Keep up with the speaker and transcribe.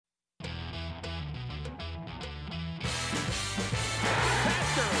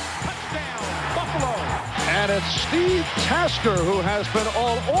And it's Steve Tasker who has been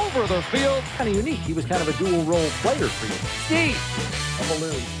all over the field. Kind of unique. He was kind of a dual role player for you. Steve. A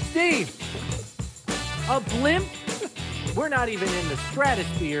balloon. Steve. A blimp? We're not even in the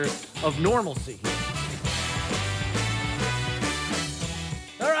stratosphere of normalcy here.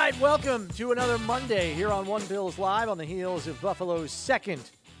 All right, welcome to another Monday here on One Bills Live on the heels of Buffalo's second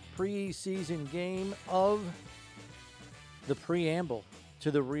preseason game of the preamble to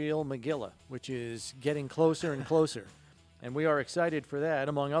the real Megillah, which is getting closer and closer. And we are excited for that,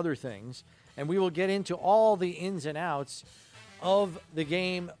 among other things. And we will get into all the ins and outs of the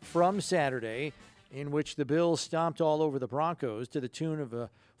game from Saturday, in which the Bills stomped all over the Broncos to the tune of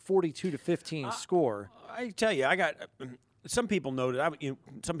a 42-15 score. I tell you, I got some people notice.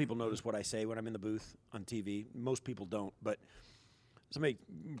 Some people notice what I say when I'm in the booth on TV. Most people don't, but somebody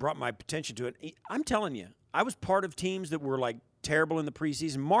brought my attention to it. I'm telling you, I was part of teams that were like terrible in the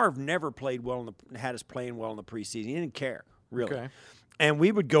preseason. Marv never played well had us playing well in the preseason. He didn't care really. Okay. And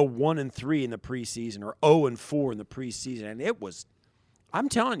we would go 1-3 in the preseason or 0-4 in the preseason, and it was. I'm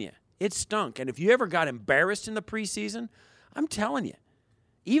telling you. It stunk. And if you ever got embarrassed in the preseason, I'm telling you,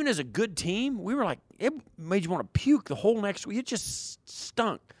 even as a good team, we were like, it made you want to puke the whole next week. It just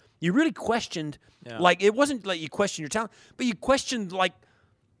stunk. You really questioned, like, it wasn't like you questioned your talent, but you questioned, like,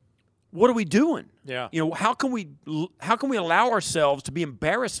 what are we doing? Yeah. You know, how can we allow ourselves to be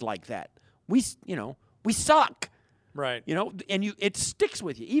embarrassed like that? We suck. Right. You know, and it sticks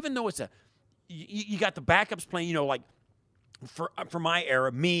with you, even though you got the backups playing, you know, like, For my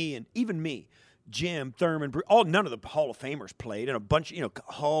era, even me, Jim, Thurman, none of the Hall of Famers played, and a bunch,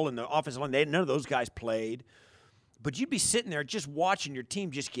 Hull and the offensive line, none of those guys played. But you'd be sitting there just watching your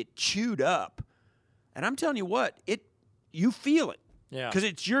team just get chewed up, and I'm telling you what, you feel it, because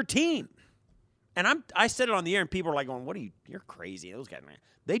it's your team. And I said it on the air, and people are like going, "What are you? You're crazy." Those guys, man,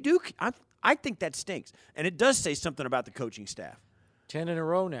 they do. I think that stinks, and it does say something about the coaching staff. 10 in a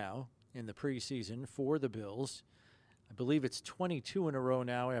row now in the preseason for the Bills. I believe it's 22 in a row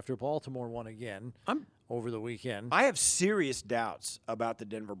now after Baltimore won again over the weekend. I have serious doubts about the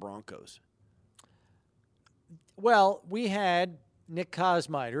Denver Broncos. Well, we had Nick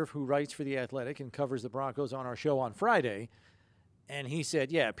Kosmider, who writes for The Athletic and covers the Broncos on our show on Friday, and he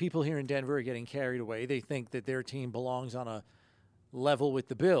said, people here in Denver are getting carried away. They think that their team belongs on a level with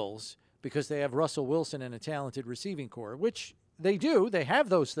the Bills because they have Russell Wilson and a talented receiving core, which they do. They have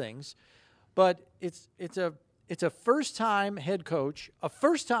those things, but it's a first-time head coach, a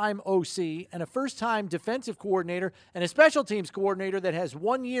first-time OC, and a first-time defensive coordinator, and a special teams coordinator that has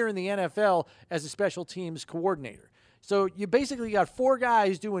 1 year in the NFL as a special teams coordinator. So you basically got 4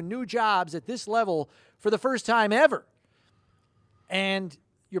 guys doing new jobs at this level for the first time ever. And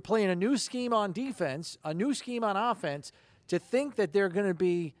you're playing a new scheme on defense, a new scheme on offense. To think that they're going to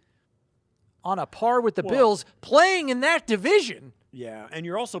be on a par with the Bills playing in that division – yeah, and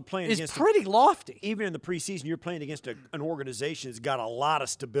you're also playing against pretty lofty. Even in the preseason, you're playing against an organization that's got a lot of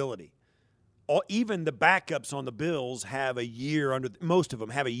stability. Even the backups on the Bills have a year under. Most of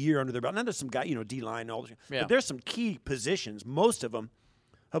them have a year under their belt. Now there's some guy, D-line and all this. Yeah. But there's some key positions. Most of them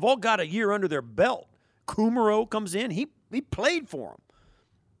have all got a year under their belt. Kumaro comes in. He played for them.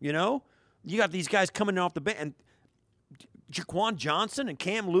 You got these guys coming off the bench, and Jaquan Johnson and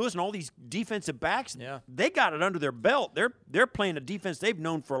Cam Lewis and all these defensive backs, they got it under their belt. They're playing a defense they've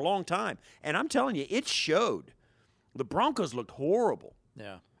known for a long time. And I'm telling you, it showed. The Broncos looked horrible.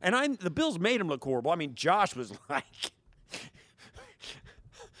 Yeah. And the Bills made them look horrible. I mean, Josh was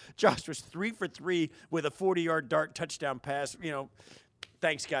 3 for 3 with a 40-yard dart touchdown pass.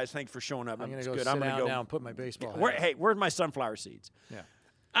 Thanks, guys. Thanks for showing up. I'm going to go sit down now and put my baseball hat on. Hey, where's my sunflower seeds? Yeah.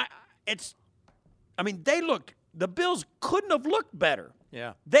 They looked. The Bills couldn't have looked better.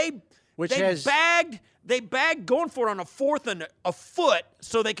 Yeah. They bagged going for it on a 4th and a foot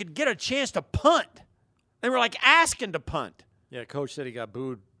so they could get a chance to punt. They were like asking to punt. Yeah, coach said he got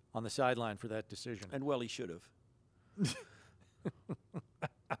booed on the sideline for that decision. And he should have.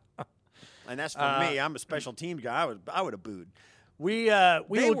 And that's for me. I'm a special team guy. I would have booed. We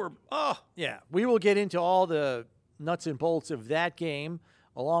will get into all the nuts and bolts of that game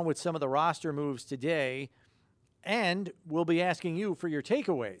along with some of the roster moves today. And we'll be asking you for your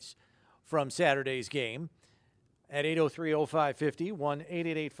takeaways from Saturday's game at 803-0550,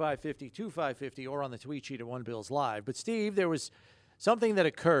 1-888-550-2550, or on the tweet sheet at One Bills Live. But, Steve, there was something that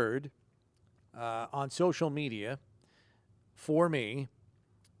occurred on social media for me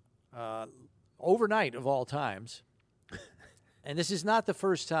overnight of all times. And this is not the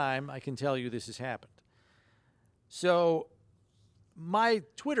first time I can tell you this has happened. So my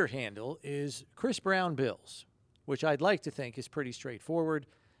Twitter handle is Chris Brown Bills, which I'd like to think is pretty straightforward.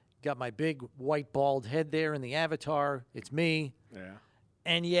 got my big white bald head there in the avatar. It's me. Yeah.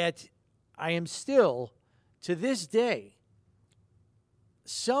 And yet I am still, to this day,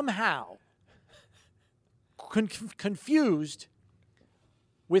 somehow confused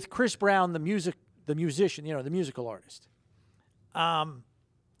with Chris Brown, the musician, the musical artist.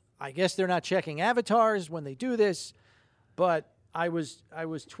 I guess they're not checking avatars when they do this, but I was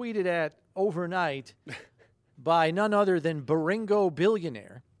tweeted at overnight by none other than Baringo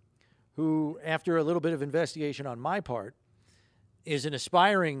Billionaire, who, after a little bit of investigation on my part, is an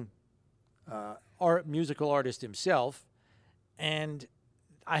aspiring musical artist himself. And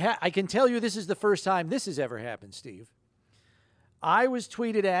I can tell you this is the first time this has ever happened, Steve. I was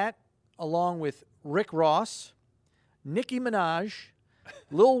tweeted at, along with Rick Ross, Nicki Minaj,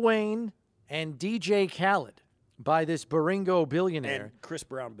 Lil Wayne, and DJ Khaled, by this Baringo Billionaire. And Chris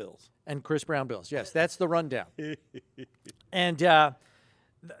Brown Bills. And Chris Brown Bills. Yes, that's the rundown. And the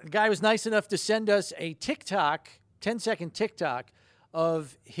guy was nice enough to send us a TikTok, 10-second TikTok,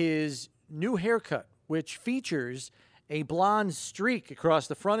 of his new haircut, which features a blonde streak across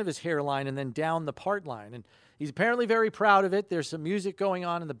the front of his hairline and then down the part line. And he's apparently very proud of it. There's some music going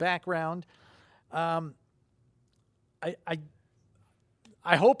on in the background. I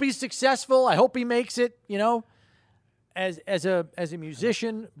hope he's successful. I hope he makes it, as a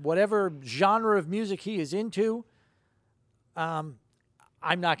musician, whatever genre of music he is into. I'm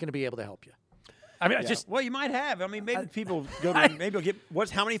not going to be able to help you. I mean, well, you might have. I mean, maybe people go to maybe he'll get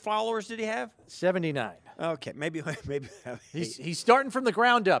how many followers did he have? 79. Okay, maybe he's starting from the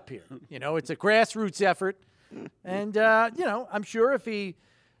ground up here. It's a grassroots effort, and I'm sure if he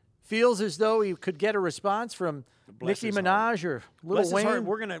feels as though he could get a response from Nicki Minaj or Lil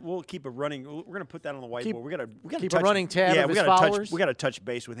Wayne, we'll keep a running. We're gonna put that on the whiteboard. We gotta keep a running tab of his followers. We gotta touch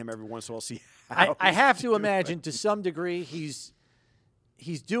base with him every once in a while. See. I have to imagine to some degree he's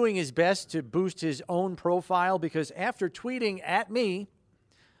doing his best to boost his own profile, because after tweeting at me,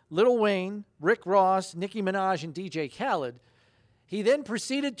 Lil Wayne, Rick Ross, Nicki Minaj, and DJ Khaled, he then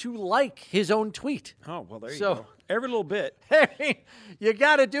proceeded to like his own tweet. Oh, well, there you go. Every little bit. You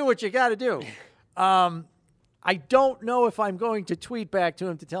got to do what you got to do. I don't know if I'm going to tweet back to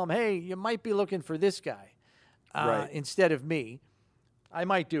him to tell him, hey, you might be looking for this guy instead of me. I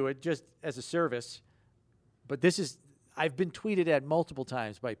might do it just as a service. But I've been tweeted at multiple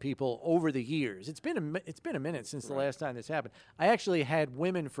times by people over the years. It's been a minute since the last time this happened. I actually had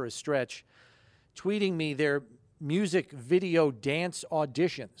women for a stretch tweeting me their music video dance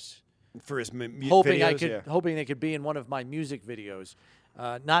auditions for his hoping they could be in one of my music videos,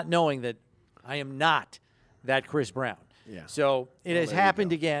 not knowing that I am not that Chris Brown. Yeah. So it has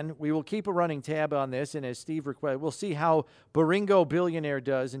happened again. We will keep a running tab on this, and as Steve requested, we'll see how Baringo Billionaire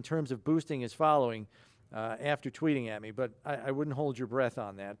does in terms of boosting his following after tweeting at me. But I wouldn't hold your breath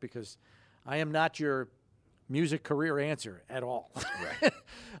on that, because I am not your music career answer at all.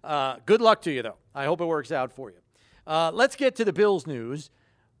 Right. Good luck to you, though. I hope it works out for you. Let's get to the Bills news.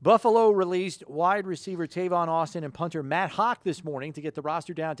 Buffalo released wide receiver Tavon Austin and punter Matt Haack this morning to get the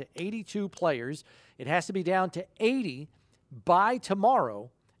roster down to 82 players. It has to be down to 80 by tomorrow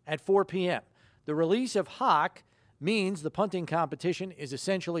at 4 p.m. The release of Haack means the punting competition is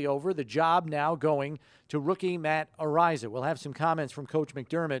essentially over. The job now going to rookie Matt Araiza. We'll have some comments from Coach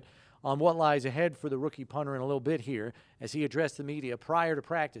McDermott on what lies ahead for the rookie punter in a little bit here as he addressed the media prior to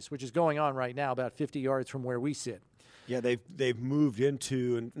practice, which is going on right now about 50 yards from where we sit. Yeah, they've moved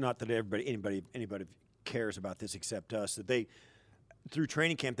into, and not that anybody cares about this except us, that they, through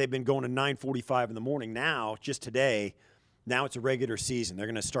training camp, they've been going to 9:45 in the morning. Now, just today, now it's a regular season. They're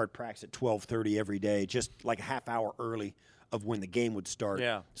going to start practice at 12:30 every day, just like a half hour early of when the game would start.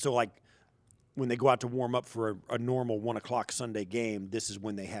 Yeah. So, like, when they go out to warm up for a normal 1 o'clock Sunday game, this is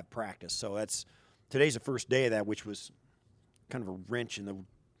when they have practice. So today's the first day of that, which was kind of a wrench in the.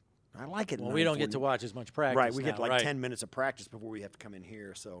 I like it. Well, we don't get to watch as much practice. Right, we get 10 minutes of practice before we have to come in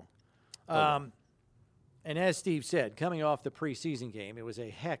here. So, and as Steve said, coming off the preseason game, it was a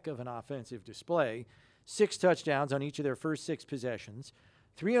heck of an offensive display. 6 touchdowns on each of their first 6 possessions,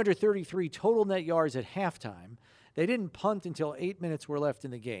 333 total net yards at halftime. They didn't punt until 8 minutes were left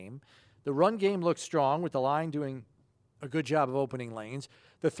in the game. The run game looked strong, with the line doing a good job of opening lanes.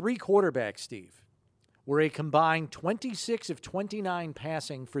 The 3 quarterbacks, Steve, were a combined 26 of 29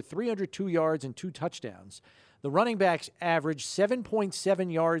 passing for 302 yards and 2 touchdowns. The running backs averaged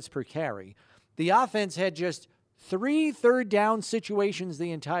 7.7 yards per carry. The offense had just 3 third-down situations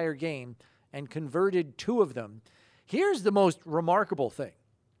the entire game and converted 2 of them. Here's the most remarkable thing,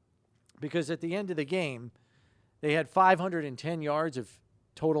 because at the end of the game, they had 510 yards of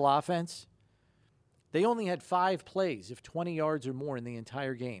total offense. They only had 5 plays of 20 yards or more in the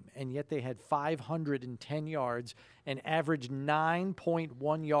entire game, and yet they had 510 yards and averaged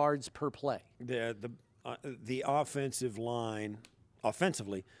 9.1 yards per play. The offensive line,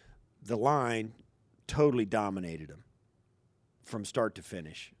 offensively, the line totally dominated them from start to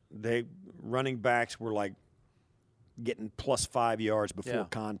finish. They running backs were like getting plus 5 yards before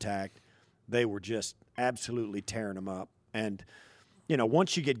contact. They were just absolutely tearing them up. And, you know,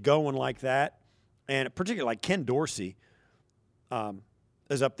 once you get going like that, and particularly like Ken Dorsey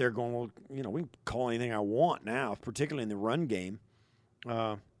is up there going, well, you know, we can call anything I want now, particularly in the run game.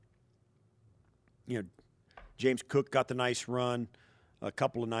 You know, James Cook got the nice run, a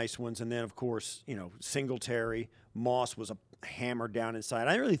couple of nice ones, and then, of course, you know, Singletary. Moss was a hammer down inside.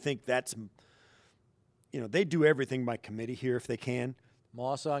 I really think that's, you know, they do everything by committee here if they can.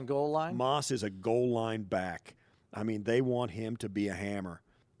 Moss on goal line? Moss is a goal line back. I mean, they want him to be a hammer.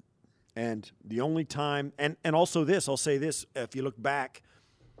 And the only time, and also this, I'll say this, if you look back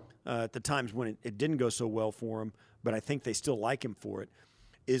at the times when it didn't go so well for him, but I think they still like him for it,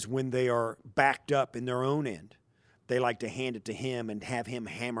 is when they are backed up in their own end. They like to hand it to him and have him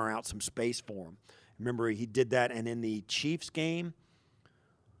hammer out some space for him. Remember, he did that, and in the Chiefs game,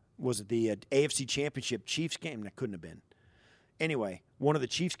 was it the AFC Championship Chiefs game? That couldn't have been. Anyway, one of the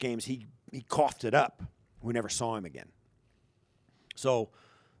Chiefs games, he coughed it up. We never saw him again. So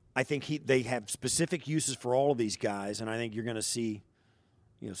I think they have specific uses for all of these guys, and I think you're going to see,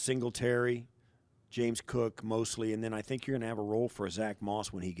 you know, Singletary, James Cook mostly, and then I think you're going to have a role for Zach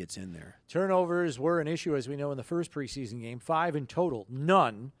Moss when he gets in there. Turnovers were an issue, as we know, in the first preseason game. 5 in total,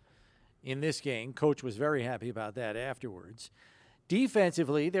 none in this game. Coach was very happy about that afterwards.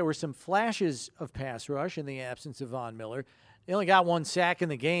 Defensively, there were some flashes of pass rush in the absence of Von Miller. They only got 1 sack in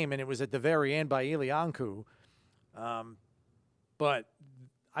the game, and it was at the very end by Ilianku. But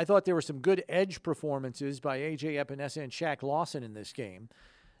I thought there were some good edge performances by A.J. Epinesa and Shaq Lawson in this game.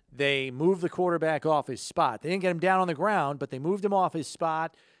 They moved the quarterback off his spot. They didn't get him down on the ground, but they moved him off his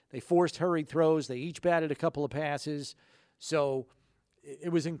spot. They forced hurried throws. They each batted a couple of passes. So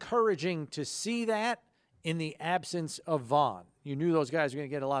it was encouraging to see that in the absence of Vaughn. You knew those guys were going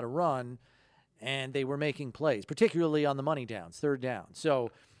to get a lot of run, and they were making plays, particularly on the money downs, third down. So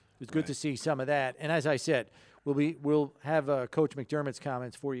it was good to see some of that. And as I said, we'll have Coach McDermott's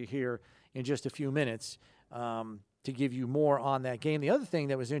comments for you here in just a few minutes to give you more on that game. The other thing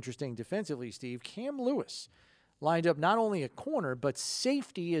that was interesting defensively, Steve, Cam Lewis lined up not only a corner but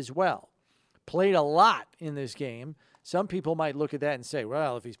safety as well. Played a lot in this game. Some people might look at that and say,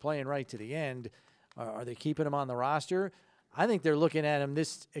 well, if he's playing right to the end, are they keeping him on the roster? I think they're looking at him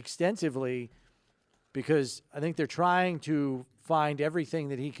this extensively because I think they're trying to find everything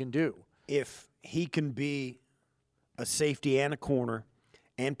that he can do. If he can be a safety and a corner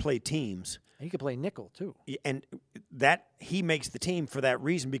and play teams. He could play nickel, too. And that he makes the team for that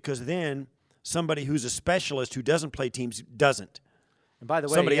reason, because then somebody who's a specialist who doesn't play teams doesn't. And by the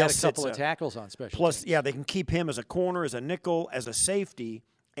way, somebody he had else a couple of tackles on special Plus, teams. yeah, they can keep him as a corner, as a nickel, as a safety,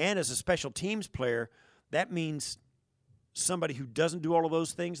 and as a special teams player. That means somebody who doesn't do all of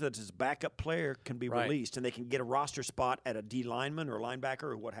those things, that's his backup player, can be released, and they can get a roster spot at a D lineman or linebacker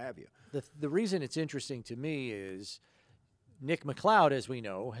or what have you. The reason it's interesting to me is Nick McLeod, as we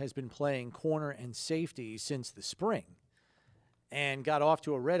know, has been playing corner and safety since the spring and got off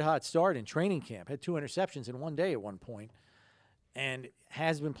to a red-hot start in training camp. Had 2 interceptions in one day at one point and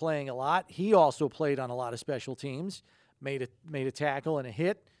has been playing a lot. He also played on a lot of special teams, made a tackle and a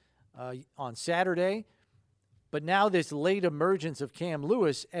hit on Saturday. But now this late emergence of Cam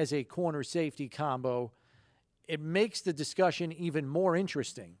Lewis as a corner-safety combo, it makes the discussion even more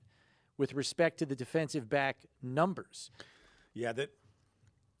interesting with respect to the defensive back numbers. Yeah, that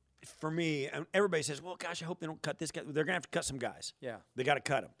for me, everybody says, well, gosh, I hope they don't cut this guy. They're going to have to cut some guys. Yeah. They got to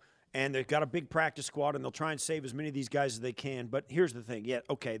cut them. And they've got a big practice squad, and they'll try and save as many of these guys as they can. But here's the thing. Yeah,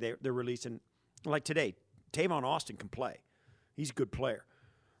 okay, they're releasing. Like today, Tavon Austin can play. He's a good player.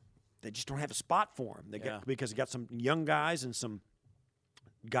 They just don't have a spot for him. Because they got some young guys and some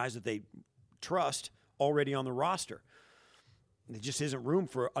guys that they trust already on the roster. There just isn't room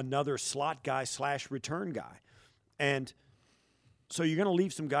for another slot guy / return guy. And so you're going to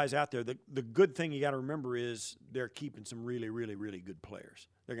leave some guys out there. The good thing you got to remember is they're keeping some really, really, really good players.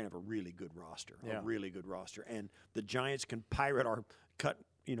 They're going to have a really good roster, a really good roster. And the Giants can pirate our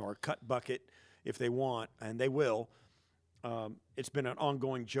cut bucket if they want, and they will. It's been an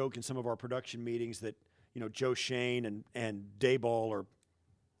ongoing joke in some of our production meetings that, Joe Shane and Dayball are,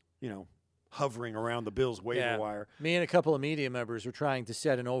 hovering around the Bills waiver wire. Me and a couple of media members are trying to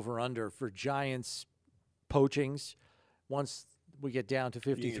set an over-under for Giants poachings once we get down to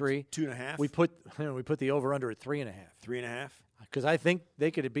 53. 2.5. We put the over under at 3.5. 3.5. Because I think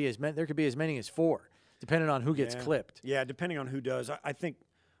there could be as many as 4, depending on who gets clipped. Yeah, depending on who does. I think,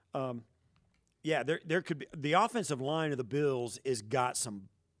 there could be the offensive line of the Bills is got some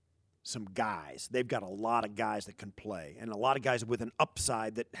guys. They've got a lot of guys that can play, and a lot of guys with an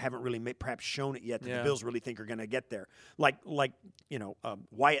upside that haven't really perhaps shown it yet that the Bills really think are going to get there. Like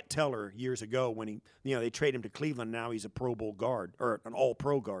Wyatt Teller years ago when they trade him to Cleveland. Now he's a Pro Bowl guard or an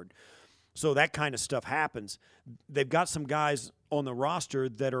All-Pro guard. So that kind of stuff happens. They've got some guys on the roster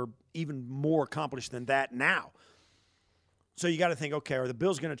that are even more accomplished than that now. So you got to think, okay, are the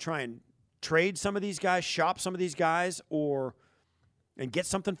Bills going to try and trade some of these guys, shop some of these guys, and get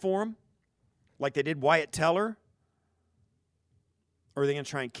something for them, like they did Wyatt Teller? Or are they going to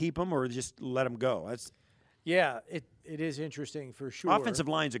try and keep them or just let them go? It is interesting for sure. Offensive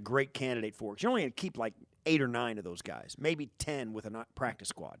line's a great candidate for it. You're only going to keep like 8 or 9 of those guys, maybe 10 with a practice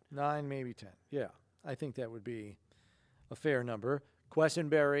squad. 9, maybe 10. Yeah, I think that would be a fair number.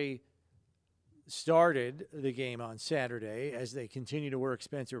 Quessenberry started the game on Saturday as they continue to work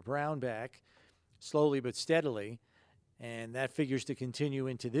Spencer Brown back slowly but steadily, and that figures to continue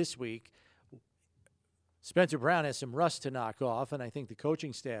into this week. Spencer Brown has some rust to knock off, and I think the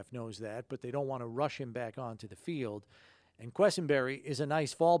coaching staff knows that, but they don't want to rush him back onto the field. And Quessenberry is a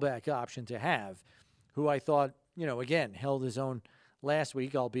nice fallback option to have, who I thought, again, held his own last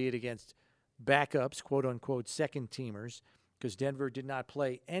week, albeit against backups, quote-unquote, second-teamers, because Denver did not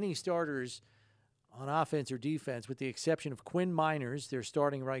play any starters on offense or defense, with the exception of Quinn Miners, their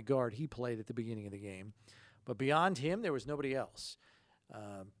starting right guard. He played at the beginning of the game. But beyond him, there was nobody else.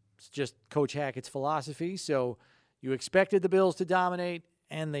 It's just Coach Hackett's philosophy. So you expected the Bills to dominate,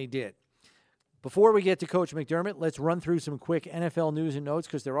 and they did. Before we get to Coach McDermott, let's run through some quick NFL news and notes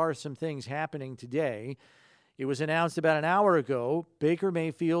because there are some things happening today. It was announced about an hour ago, Baker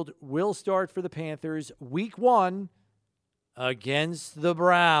Mayfield will start for the Panthers Week 1 against the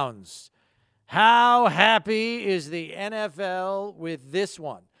Browns. How happy is the NFL with this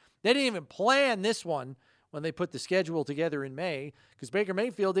one? They didn't even plan this one when they put the schedule together in May because Baker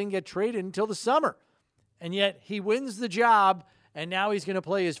Mayfield didn't get traded until the summer. And yet he wins the job, and now he's going to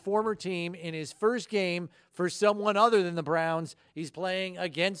play his former team in his first game for someone other than the Browns. He's playing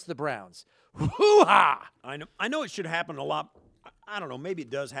against the Browns. Hoo-ha! I know it should happen a lot. I don't know. Maybe it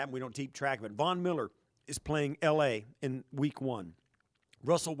does happen. We don't keep track of it. Von Miller is playing L.A. in Week 1.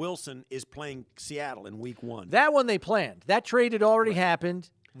 Russell Wilson is playing Seattle in Week 1. That one they planned. That trade had already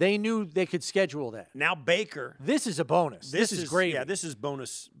happened. They knew they could schedule that. Now Baker. This is a bonus. This is great. Yeah, this is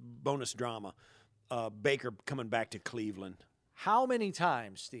bonus drama. Baker coming back to Cleveland. How many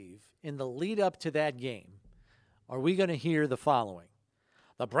times, Steve, in the lead up to that game, are we going to hear the following?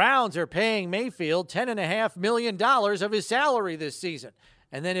 The Browns are paying Mayfield $10.5 million of his salary this season.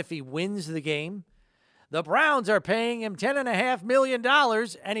 And then if he wins the game, the Browns are paying him $10.5 million,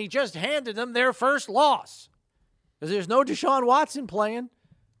 and he just handed them their first loss. Because there's no Deshaun Watson playing.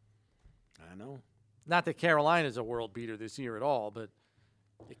 I know. Not that Carolina's a world beater this year at all, but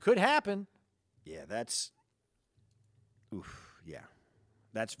it could happen. Yeah, that's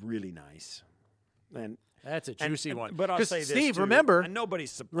really nice. And that's a juicy one. But I'll say this, Steve, too.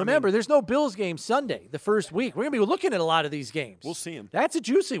 remember, there's no Bills game Sunday, the first week. We're going to be looking at a lot of these games. We'll see them. That's a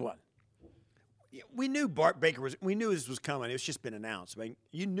juicy one. Yeah, we knew we knew this was coming. It's just been announced. I mean,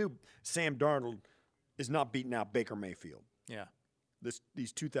 you knew Sam Darnold is not beating out Baker Mayfield. Yeah.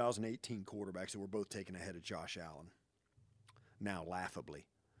 These 2018 quarterbacks that were both taken ahead of Josh Allen. Now, laughably.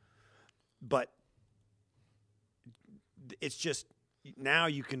 But it's just now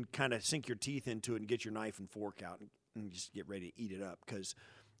you can kind of sink your teeth into it and get your knife and fork out and just get ready to eat it up because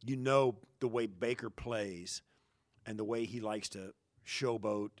you know the way Baker plays and the way he likes to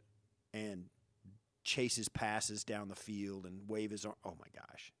showboat and chase his passes down the field and wave his arm. Oh, my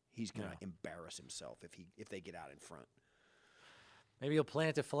gosh. He's going to embarrass himself if they get out in front. Maybe he'll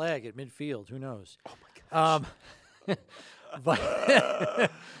plant a flag at midfield. Who knows? Oh, my gosh. But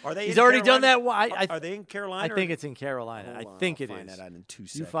are they? He's already done that. Are they in Carolina? I think it's in Carolina. I think it is. I'll find that out in 2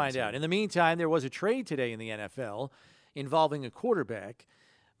 seconds. You find out. In the meantime, there was a trade today in the NFL involving a quarterback.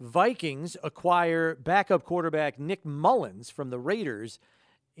 Vikings acquire backup quarterback Nick Mullins from the Raiders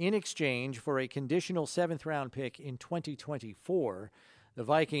in exchange for a conditional 7th-round pick in 2024. The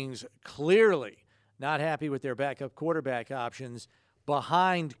Vikings clearly not happy with their backup quarterback options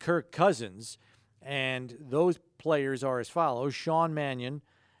behind Kirk Cousins. And those players are as follows: Sean Mannion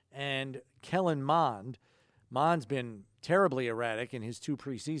and Kellen Mond. Mond's been terribly erratic in his 2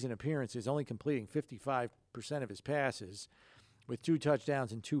 preseason appearances, only completing 55% of his passes with 2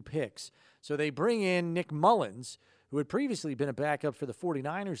 touchdowns and 2 picks. So they bring in Nick Mullins, who had previously been a backup for the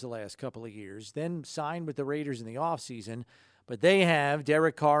 49ers the last couple of years, then signed with the Raiders in the offseason. But they have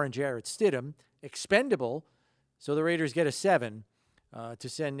Derek Carr and Jarrett Stidham, expendable, so the Raiders get a 7 to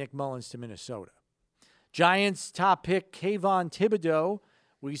send Nick Mullins to Minnesota. Giants top pick Kayvon Thibodeau.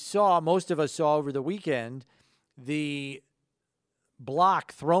 Most of us saw over the weekend, the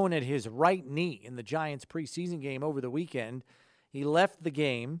block thrown at his right knee in the Giants preseason game over the weekend. He left the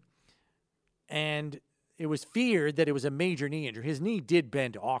game, and it was feared that it was a major knee injury. His knee did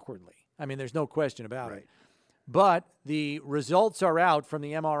bend awkwardly. I mean, there's no question about it. But the results are out from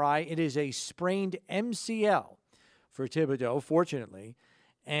the MRI. It is a sprained MCL for Thibodeau, fortunately,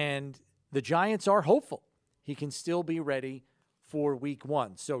 and the Giants are hopeful he can still be ready for week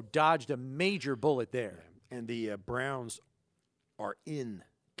 1. So dodged a major bullet there. And the Browns are in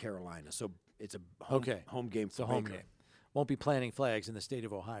Carolina, so it's a home game for Baker. Home game. Won't be planting flags in the state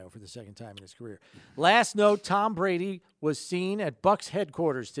of Ohio for the second time in his career. Last note, Tom Brady was seen at Bucs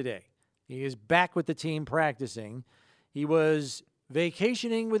headquarters today. He is back with the team practicing. He was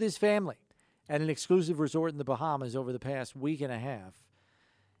vacationing with his family at an exclusive resort in the Bahamas over the past week and a half.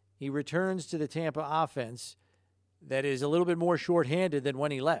 He returns to the Tampa offense that is a little bit more shorthanded than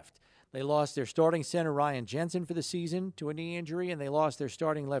when he left. They lost their starting center, Ryan Jensen, for the season to a knee injury, and they lost their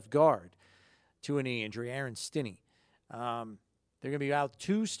starting left guard to a knee injury, Aaron Stinney. They're going to be out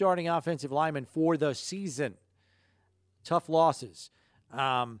 2 starting offensive linemen for the season. Tough losses.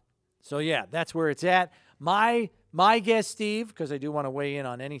 So, yeah, that's where it's at. My guess, Steve, because I do want to weigh in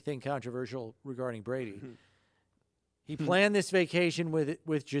on anything controversial regarding Brady, he planned this vacation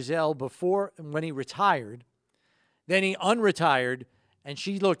with Giselle before when he retired. Then he unretired, and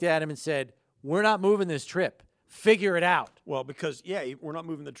she looked at him and said, "We're not moving this trip. Figure it out." Well, we're not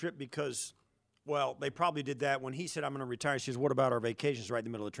moving the trip because, they probably did that when he said, "I'm going to retire." She says, "What about our vacations right in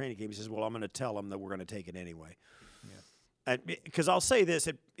the middle of the training camp?" He says, "Well, I'm going to tell them that we're going to take it anyway." Yeah. Because I'll say this.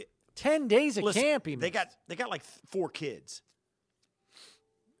 10 days of camp. They got like 4 kids.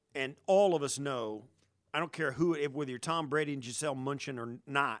 And all of us know, I don't care whether you're Tom Brady and Giselle Munchin or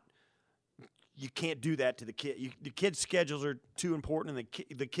not, you can't do that to the kid. The kids' schedules are too important, and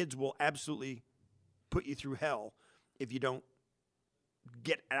the kids will absolutely put you through hell if you don't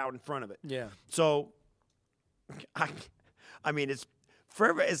get out in front of it. Yeah. So, I mean, it's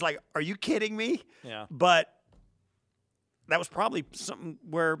forever. It's like, are you kidding me? Yeah. But that was probably something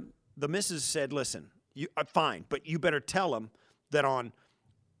where the missus said, "Listen, fine, but you better tell them that on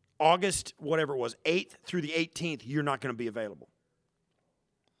August, whatever it was, 8th through the 18th, you're not going to be available."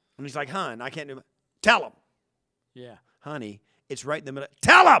 And he's like, "Hon, I can't do it." "Tell him." Yeah. "Honey, it's right in the middle."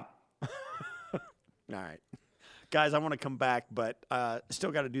 "Tell him." All right. Guys, I want to come back, but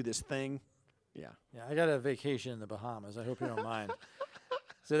still got to do this thing. Yeah. Yeah, I got a vacation in the Bahamas. I hope you don't mind.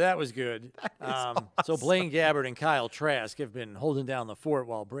 So that was good. Awesome. So Blaine Gabbert and Kyle Trask have been holding down the fort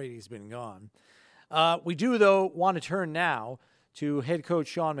while Brady's been gone. We do, though, want to turn now to head coach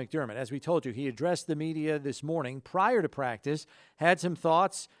Sean McDermott. As we told you, he addressed the media this morning prior to practice, had some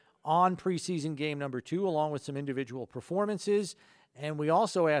thoughts on preseason game number 2, along with some individual performances. And we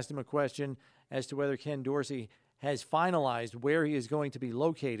also asked him a question as to whether Ken Dorsey has finalized where he is going to be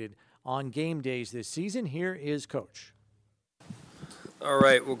located on game days this season. Here is Coach. All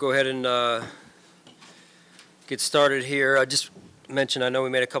right, we'll go ahead and get started here. I just mentioned, I know we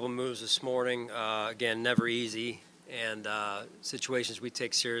made a couple moves this morning. Again, never easy, and situations we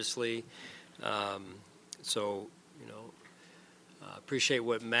take seriously. Appreciate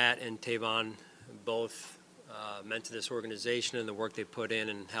what Matt and Tavon both meant to this organization and the work they put in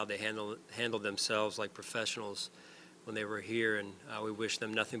and how they handled themselves like professionals when they were here. And we wish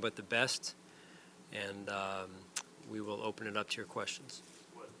them nothing but the best. And we will open it up to your questions.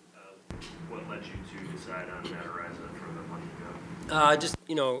 What led you to decide on Matt Araiza from a month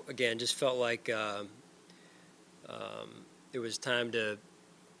ago? Just felt like it was time to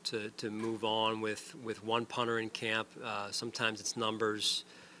move on with one punter in camp. Sometimes it's numbers,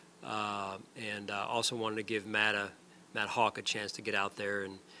 and also wanted to give Matt Hawk a chance to get out there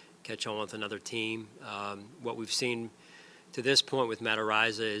and catch on with another team. What we've seen to this point with Matt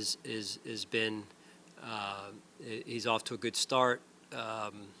Araiza is been he's off to a good start.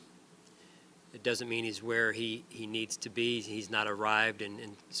 It doesn't mean he's where he needs to be. He's not arrived.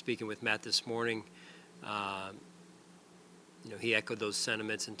 And speaking with Matt this morning, he echoed those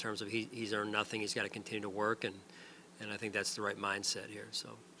sentiments in terms of he's earned nothing. He's got to continue to work, and I think that's the right mindset here. So,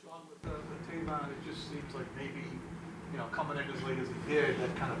 Sean, with the Tavon, it just seems like maybe coming in as late as he did,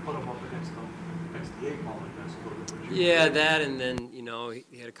 that kind of put him up against the 8 ball, I guess, a little bit. Yeah, that, and then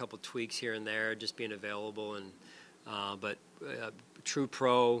he had a couple tweaks here and there, just being available, and but true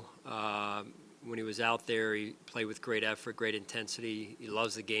pro. when he was out there, he played with great effort, great intensity. He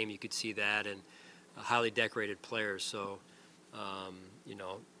loves the game. You could see that, and a highly decorated player. So,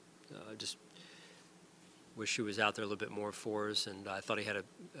 just wish he was out there a little bit more for us. And I thought he had a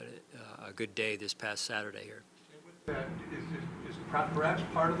good day this past Saturday here. That is perhaps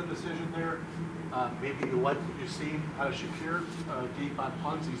part of the decision there. Maybe you like what you see out of Shakir deep on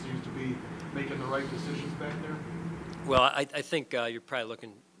punts. He seems to be making the right decisions back there. Well, I think you're probably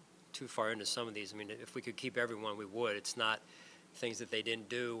looking too far into some of these. I mean, if we could keep everyone, we would. It's not things that they didn't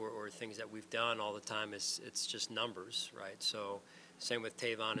do or things that we've done all the time. It's just numbers, right? So same with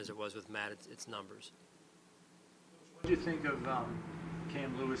Tavon as it was with Matt. It's numbers. What did you think of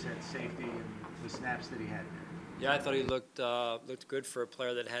Cam Lewis at safety and the snaps that he had there? Yeah, I thought he looked good for a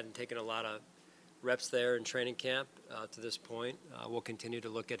player that hadn't taken a lot of reps there in training camp to this point. We'll continue to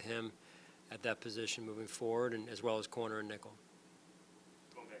look at him at that position moving forward, and as well as corner and nickel.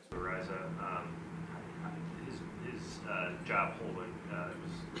 Going back to Ariza, his job holding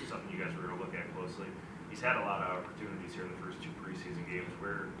was something you guys were going to look at closely. He's had a lot of opportunities here in the first 2 preseason games.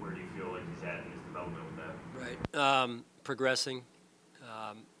 Where do you feel like he's at in his development with that? Right, progressing.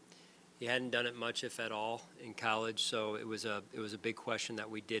 He hadn't done it much, if at all, in college, so it was a big question that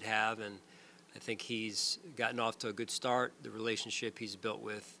we did have, and I think he's gotten off to a good start. The relationship he's built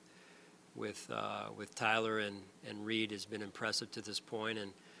with Tyler and Reed has been impressive to this point,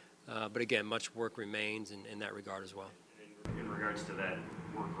 and but again, much work remains in that regard as well. In regards to that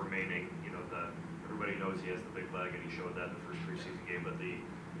work remaining, everybody knows he has the big leg, and he showed that in the first preseason game. But the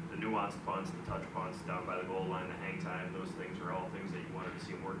nuanced punts, the touch punts down by the goal line, the hang time, those things are all things that you wanted to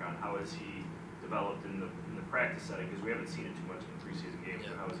see him work on. How has he developed in the practice setting? Because we haven't seen it too much in the preseason games.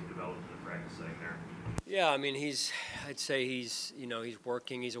 Yeah. So how has he developed in the practice setting there? Yeah, I mean, I'd say he's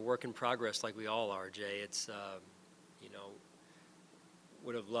working. He's a work in progress, like we all are, Jay. It's,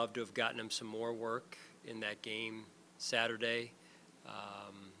 would have loved to have gotten him some more work in that game Saturday.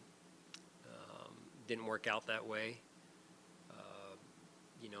 Didn't work out that way.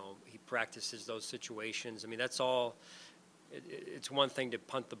 He practices those situations. I mean, that's all. It's one thing to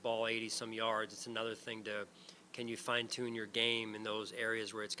punt the ball 80-some yards. It's another thing can you fine-tune your game in those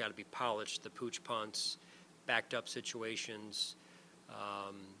areas where it's got to be polished, the pooch punts, backed up situations,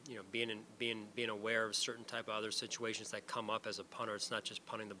 being aware of certain type of other situations that come up as a punter. It's not just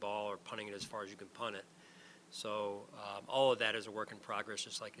punting the ball or punting it as far as you can punt it. So all of that is a work in progress,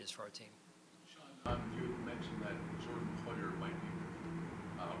 just like it is for our team. Sean, you had mentioned that Jordan Poyer might be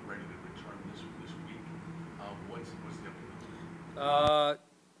ready to return this week. What's the update?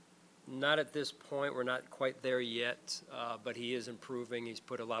 Not at this point. We're not quite there yet, but he is improving. He's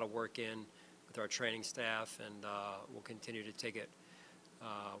put a lot of work in with our training staff, and we'll continue to take it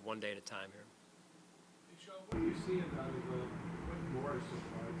one day at a time here. Hey, Sean, what are you seeing out of Quentin Morris so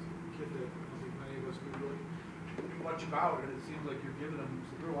far? It's a kid that I think many of us could really do much about, and it seems like you're giving him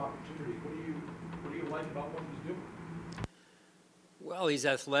some real opportunity. What do you like about what he's doing? Well, he's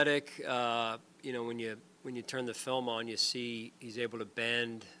athletic. When you turn the film on, you see he's able to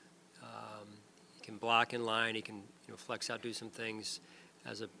bend. He can block in line. He can flex out, do some things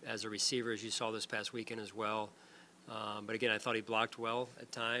as a receiver, as you saw this past weekend as well. But again, I thought he blocked well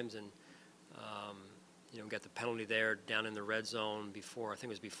at times, and got the penalty there down in the red zone before. I think it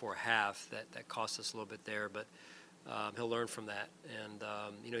was before half that cost us a little bit there. But he'll learn from that, and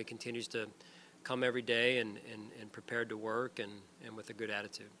he continues to come every day and prepared to work and with a good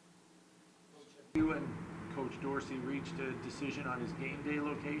attitude. You and Coach Dorsey reached a decision on his game day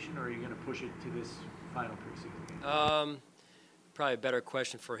location, or are you going to push it to this final preseason game? Probably a better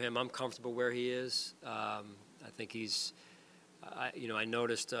question for him. I'm comfortable where he is. I think I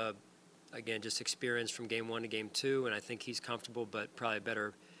noticed, again, just experience from game 1 to game 2, and I think he's comfortable, but probably a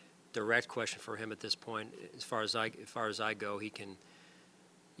better direct question for him at this point. As far as I go, he can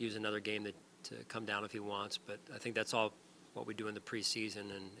use another game to come down if he wants, but I think that's all what we do in the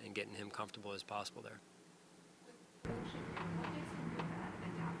preseason and getting him comfortable as possible there.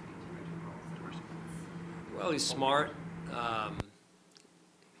 Well, he's smart.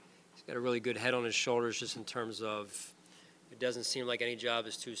 He's got a really good head on his shoulders, just in terms of it doesn't seem like any job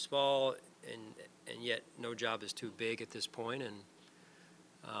is too small, and yet no job is too big at this point. And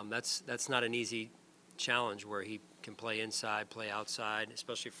that's not an easy challenge where he can play inside, play outside,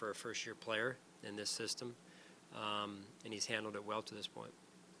 especially for a first-year player in this system. And he's handled it well to this point.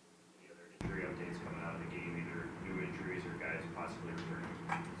 Any other injury updates coming out of the game, either new injuries or guys possibly returning?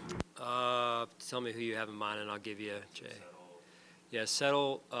 Tell me who you have in mind, and I'll give you Jay. Yeah,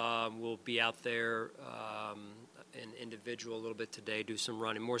 Settle will be out there in individual a little bit today, do some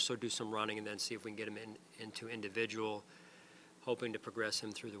running, more so do some running, and then see if we can get him into individual, hoping to progress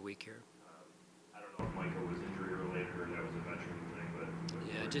him through the week here. if Micah was injury related or that was a veteran thing, but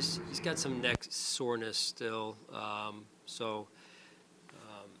Yeah, just he's got some neck soreness still, so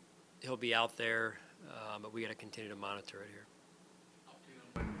he'll be out there, but we got to continue to monitor it here.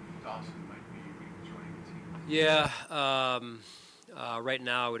 When Dawson might be rejoining the team. Yeah, right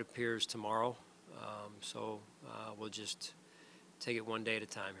now it appears tomorrow, so we'll just take it one day at a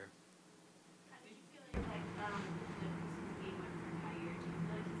time here. Did you feel like the preseason game went for Kyer? Do you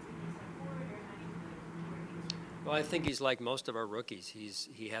feel like he's taking a step forward, or how do you feel like he's working? Well, I think he's like most of our rookies.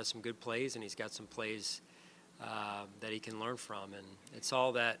 He has some good plays, and he's got some plays that he can learn from, and it's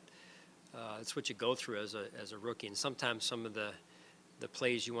all that. It's what you go through as a rookie, and sometimes some of the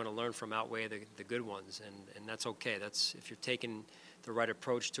plays you want to learn from outweigh the good ones, and that's okay. That's if you're taking the right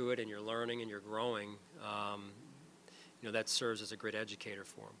approach to it, and you're learning and you're growing. That serves as a great educator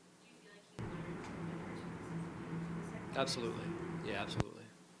for him. Do you feel like he learned from the first preseason game? Absolutely, yeah, absolutely.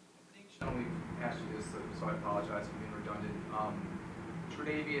 Sean, we've asked you this, so I apologize for being redundant.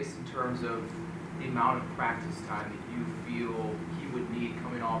 Tre'Davious, in terms of the amount of practice time that you feel he would need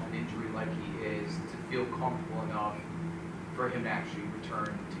coming off an injury like he is to feel comfortable enough for him to actually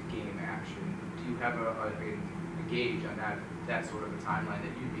return to game action, do you have a gauge on that sort of a timeline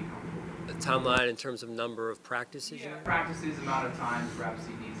that you'd be comfortable with? A timeline in terms of number of practices? Yeah, practices, amount of times, reps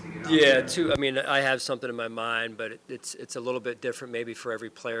he needs to get out Yeah, there. I mean, I have something in my mind, but it's a little bit different maybe for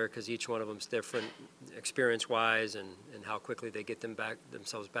every player because each one of them's different experience-wise and how quickly they get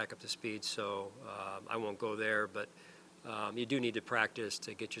themselves back up to speed. So I won't go there, but you do need to practice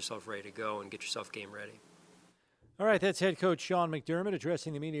to get yourself ready to go and get yourself game ready. All right, that's head coach Sean McDermott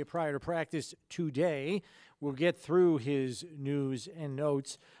addressing the media prior to practice today. We'll get through his news and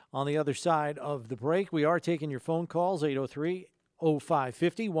notes on the other side of the break. We are taking your phone calls, 803-0550,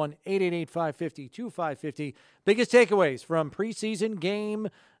 1-888-550-2550. Biggest takeaways from preseason game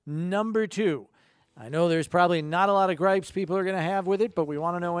number 2. I know there's probably not a lot of gripes people are going to have with it, but we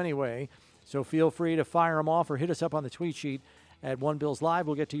want to know anyway. So feel free to fire them off or hit us up on the tweet sheet at One Bills Live.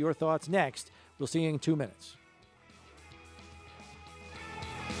 We'll get to your thoughts next. We'll see you in 2 minutes.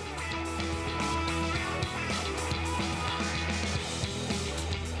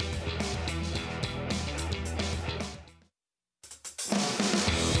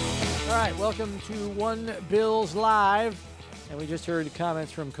 All right, welcome to One Bills Live. And we just heard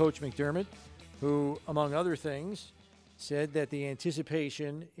comments from Coach McDermott, who, among other things, said that the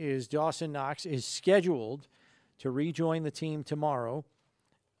anticipation is Dawson Knox is scheduled to rejoin the team tomorrow.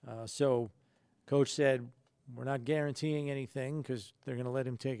 So Coach said, we're not guaranteeing anything because they're going to let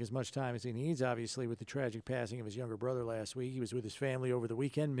him take as much time as he needs, obviously, with the tragic passing of his younger brother last week. He was with his family over the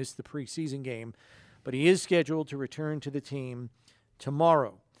weekend, missed the preseason game. But he is scheduled to return to the team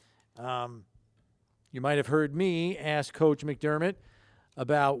tomorrow. You might have heard me ask Coach McDermott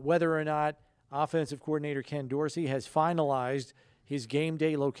about whether or not offensive coordinator Ken Dorsey has finalized his game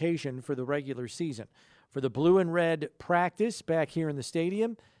day location for the regular season. For the blue and red practice back here in the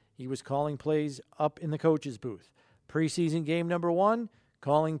stadium, he was calling plays up in the coach's booth. Preseason game number 1,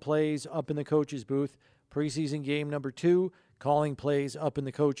 calling plays up in the coach's booth. Preseason game number 2, calling plays up in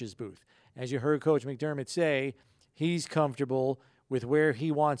the coach's booth. As you heard Coach McDermott say, he's comfortable with where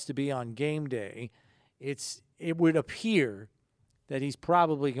he wants to be on game day. It would appear that he's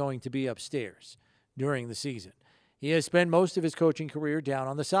probably going to be upstairs during the season. He has spent most of his coaching career down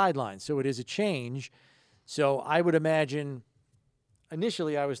on the sidelines, so it is a change. So I would imagine,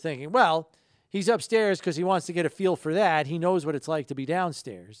 initially I was thinking, well, he's upstairs because he wants to get a feel for that. He knows what it's like to be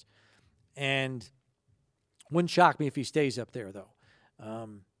downstairs. And wouldn't shock me if he stays up there, though.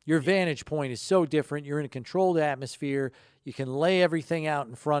 Your vantage point is so different. You're in a controlled atmosphere. You can lay everything out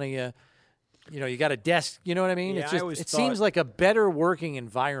in front of you. You know, you got a desk, you know what I mean? Yeah, It seems like a better working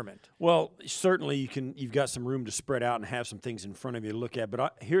environment. Well, certainly you've got some room to spread out and have some things in front of you to look at.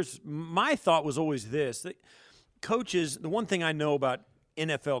 But here's my thought was always this. That coaches, the one thing I know about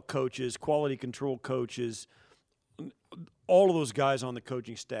NFL coaches, quality control coaches, all of those guys on the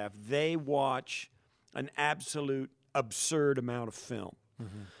coaching staff, they watch an absolute absurd amount of film.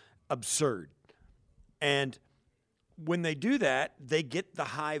 Mm-hmm. Absurd. And when they do that, they get the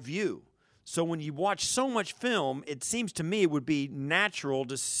high view. So when you watch so much film, it seems to me it would be natural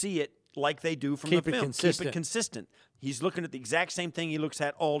to see it like they do from the film. Keep it consistent. He's looking at the exact same thing he looks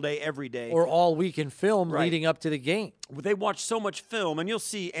at all day, every day. Or all week in film leading up to the game. Well, they watch so much film, and you'll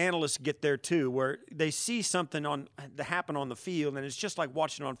see analysts get there too, where they see something that happen on the field, and it's just like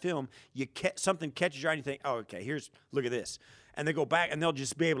watching it on film. Something catches your eye, and you think, oh, okay, look at this. And they go back, and they'll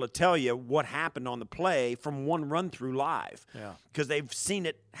just be able to tell you what happened on the play from one run-through live. Yeah. Because they've seen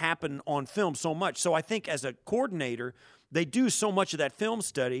it happen on film so much. So I think as a coordinator, they do so much of that film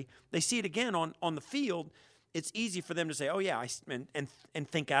study. They see it again on the field. It's easy for them to say, "Oh yeah," and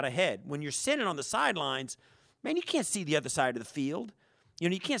think out ahead. When you're sitting on the sidelines, man, you can't see the other side of the field. You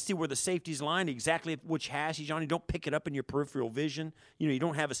know, you can't see where the safety's lined, exactly which hash he's on. You don't pick it up in your peripheral vision. You know, you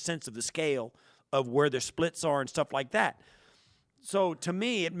don't have a sense of the scale of where their splits are and stuff like that. So to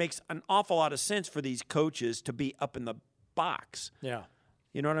me, it makes an awful lot of sense for these coaches to be up in the box. Yeah.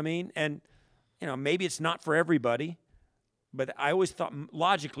 You know what I mean? And, you know, maybe it's not for everybody, but I always thought,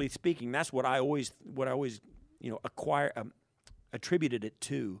 logically speaking, that's what I always, you know, attributed it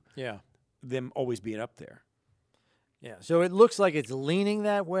to. Yeah. Them always being up there. Yeah, so it looks like it's leaning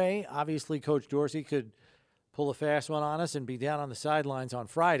that way. Obviously, Coach Dorsey could pull a fast one on us and be down on the sidelines on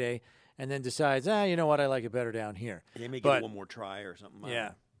Friday and then decides, you know what, I like it better down here. They may get one more try or something.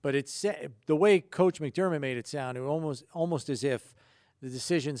 Yeah, but it's the way Coach McDermott made it sound, it almost as if the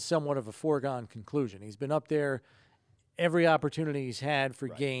decision's somewhat of a foregone conclusion. He's been up there every opportunity he's had for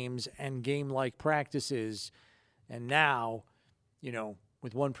games and game-like practices, and now, you know,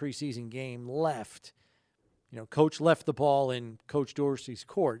 with one preseason game left, you know, Coach left the ball in Coach Dorsey's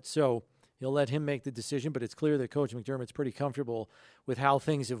court, so he'll let him make the decision, but it's clear that Coach McDermott's pretty comfortable with how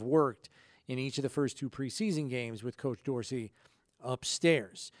things have worked in each of the first two preseason games with Coach Dorsey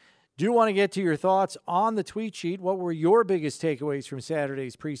upstairs. Do want to get to your thoughts on the tweet sheet. What were your biggest takeaways from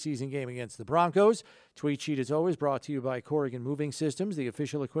Saturday's preseason game against the Broncos? Tweet sheet is always brought to you by Corrigan Moving Systems, the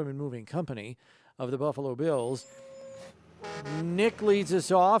official equipment moving company of the Buffalo Bills. Nick leads us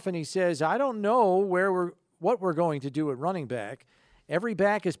off, and he says, I don't know what we're going to do at running back. Every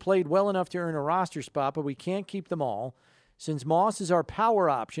back has played well enough to earn a roster spot, but we can't keep them all. Since Moss is our power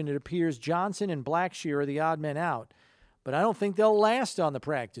option, it appears Johnson and Blackshear are the odd men out. But I don't think they'll last on the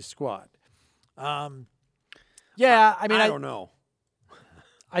practice squad. I don't know.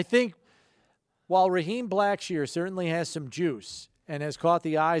 I think while Raheem Blackshear certainly has some juice and has caught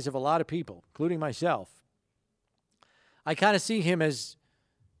the eyes of a lot of people, including myself, I kind of see him as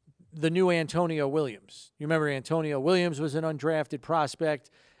the new Antonio Williams. You remember Antonio Williams was an undrafted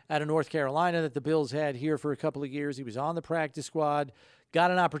prospect out of North Carolina that the Bills had here for a couple of years. He was on the practice squad, got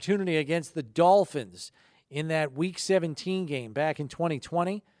an opportunity against the Dolphins in that Week 17 game back in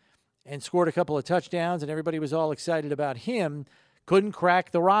 2020 and scored a couple of touchdowns, and everybody was all excited about him. Couldn't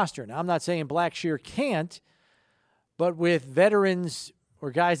crack the roster. Now, I'm not saying Blackshear can't, but with veterans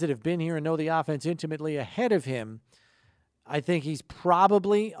or guys that have been here and know the offense intimately ahead of him, I think he's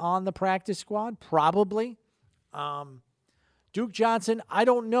probably on the practice squad, probably. Duke Johnson, I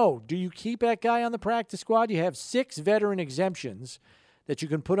don't know. Do you keep that guy on the practice squad? You have 6 veteran exemptions that you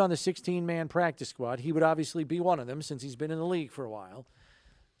can put on the 16-man practice squad. He would obviously be one of them since he's been in the league for a while.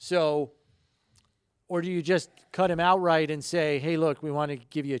 So, or do you just cut him outright and say, hey, look, we want to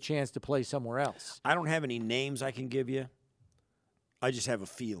give you a chance to play somewhere else? I don't have any names I can give you. I just have a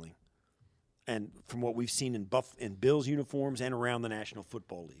feeling. And from what we've seen in Bills uniforms and around the National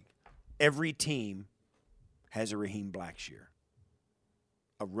Football League, every team has a Raheem Blackshear,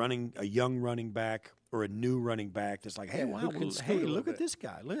 a young running back or a new running back that's like, hey, look at this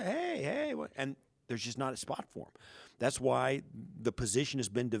guy. And there's just not a spot for him. That's why the position has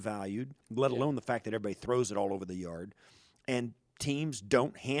been devalued, let alone the fact that everybody throws it all over the yard. And teams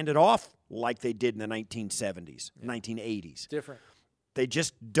don't hand it off like they did in the 1970s, 1980s. Different. They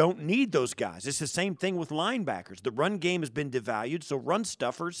just don't need those guys. It's the same thing with linebackers. The run game has been devalued, so run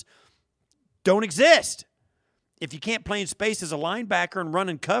stuffers don't exist. If you can't play in space as a linebacker and run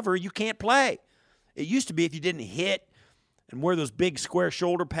and cover, you can't play. It used to be if you didn't hit and wear those big square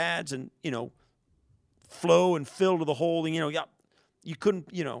shoulder pads and, you know, flow and fill to the hole, and, you couldn't,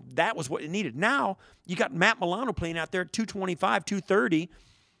 that was what it needed. Now you got Matt Milano playing out there at 225, 230,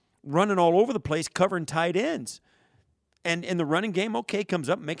 running all over the place, covering tight ends. And in the running game, comes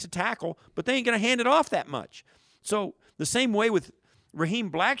up, makes a tackle, but they ain't going to hand it off that much. So the same way with Raheem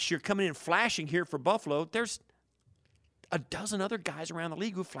Blackshear coming in flashing here for Buffalo, there's a dozen other guys around the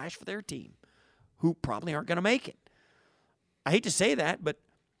league who flash for their team who probably aren't going to make it. I hate to say that, but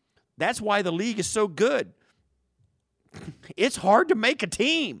that's why the league is so good. It's hard to make a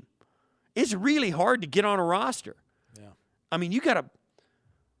team. It's really hard to get on a roster. Yeah. I mean, you got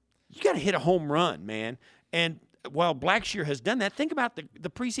to hit a home run, man. And while Blackshear has done that, think about the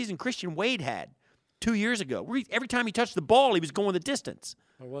preseason Christian Wade had 2 years ago. Every time he touched the ball, he was going the distance.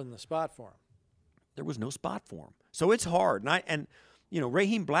 There wasn't a spot for him. There was no spot for him. So it's hard. And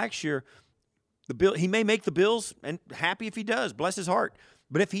Raheem Blackshear, he may make the Bills, and happy if he does. Bless his heart.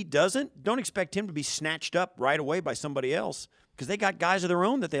 But if he doesn't, don't expect him to be snatched up right away by somebody else, because they got guys of their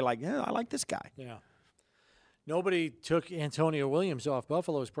own that they like. Yeah, I like this guy. Yeah. Nobody took Antonio Williams off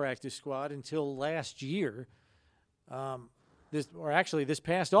Buffalo's practice squad until last year. this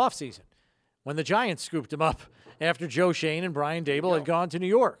past offseason when the Giants scooped him up after Joe Shane and Brian Dable had gone to New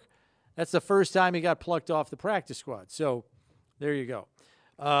York. That's the first time he got plucked off the practice squad. So there you go.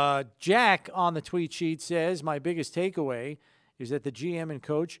 Jack on the tweet sheet says, my biggest takeaway is that the GM and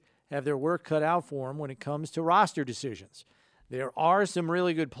coach have their work cut out for them when it comes to roster decisions. There are some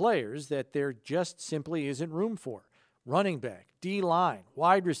really good players that there just simply isn't room for. Running back, D-line,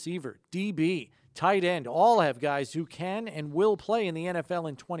 wide receiver, DB, tight end, all have guys who can and will play in the NFL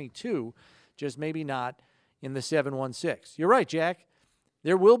in 22, just maybe not in the 7-1-6. You're right, Jack.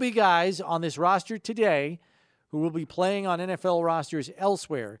 There will be guys on this roster today who will be playing on NFL rosters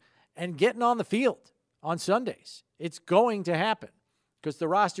elsewhere and getting on the field on Sundays. It's going to happen because the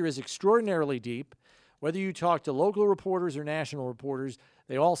roster is extraordinarily deep. Whether you talk to local reporters or national reporters,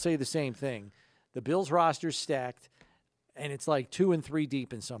 they all say the same thing. The Bills roster's stacked, and it's like 2 and 3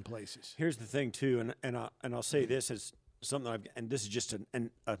 deep in some places. Here's the thing, too, and I'll say this as something and this is just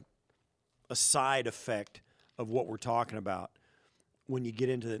a side effect of what we're talking about when you get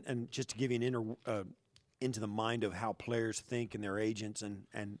into and just to give you into the mind of how players think and their agents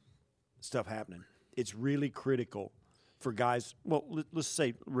and stuff happening. It's really critical for guys. Well, let's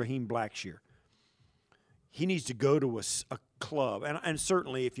say Raheem Blackshear. He needs to go to a club, and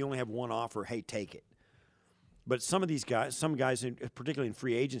certainly if you only have one offer, hey, take it. But some of these guys, particularly in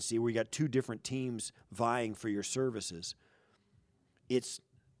free agency, where you got 2 different teams vying for your services, it's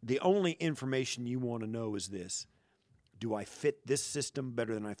the only information you want to know is this: do I fit this system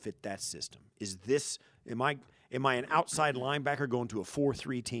better than I fit that system? Am I an outside linebacker going to a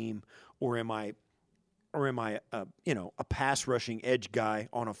 4-3 team, or am I a pass rushing edge guy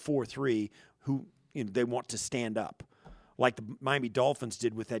on a 4-3 who they want to stand up, like the Miami Dolphins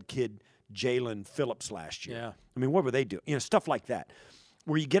did with that kid Jalen Phillips last year. Yeah. I mean, what were they doing? Stuff like that,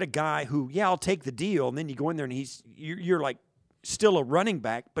 where you get a guy who, I'll take the deal, and then you go in there and you're like still a running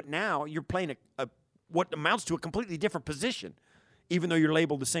back, but now you're playing a what amounts to a completely different position, even though you're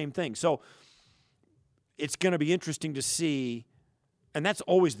labeled the same thing. So it's going to be interesting to see, and that's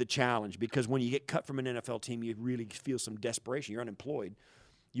always the challenge, because when you get cut from an NFL team, you really feel some desperation. You're unemployed.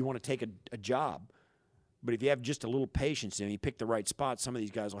 You want to take a job. But if you have just a little patience and you pick the right spot, some of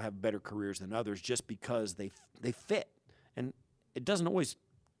these guys will have better careers than others just because they fit. And it doesn't always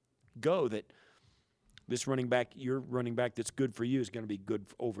go that this running back, your running back that's good for you is going to be good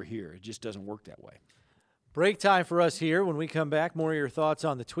over here. It just doesn't work that way. Break time for us here. When we come back, more of your thoughts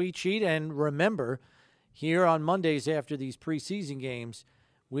on the tweet sheet. And remember, here on Mondays after these preseason games,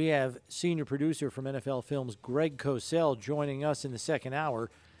 we have senior producer from NFL Films, Greg Cosell, joining us in the second hour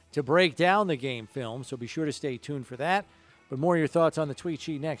to break down the game film, so be sure to stay tuned for that. But more of your thoughts on the tweet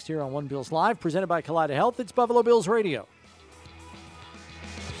sheet next here on One Bills Live, presented by Kaleida Health. It's Buffalo Bills Radio.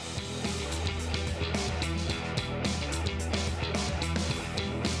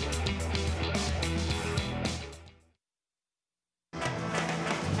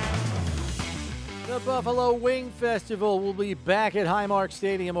 The Buffalo Wing Festival will be back at Highmark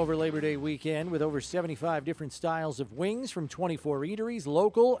Stadium over Labor Day weekend with over 75 different styles of wings from 24 eateries,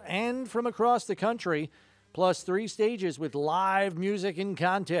 local and from across the country, plus 3 stages with live music and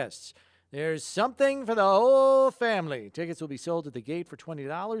contests. There's something for the whole family. Tickets will be sold at the gate for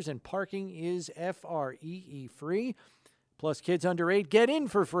 $20, and parking is FREE free. Plus, kids under 8 get in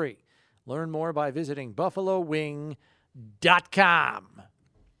for free. Learn more by visiting buffalowing.com.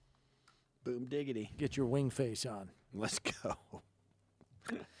 Boom diggity. Get your wing face on. Let's go.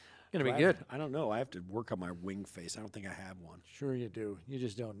 Gonna be good. I don't know. I have to work on my wing face. I don't think I have one. Sure you do. You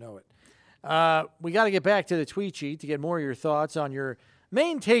just don't know it. We got to get back to the tweet sheet to get more of your thoughts on your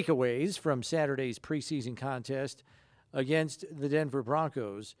main takeaways from Saturday's preseason contest against the Denver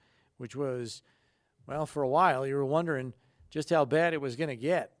Broncos, which was, well, for a while you were wondering just how bad it was going to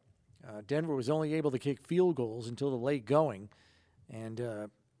get. Denver was only able to kick field goals until the late going, and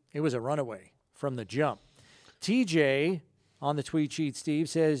it was a runaway from the jump. TJ on the tweet sheet, Steve,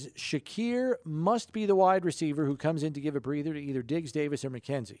 says Shakir must be the wide receiver who comes in to give a breather to either Diggs, Davis, or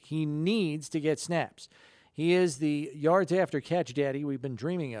McKenzie. He needs to get snaps. He is the yards after catch daddy we've been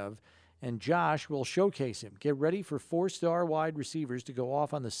dreaming of, and Josh will showcase him. Get ready for 4-star wide receivers to go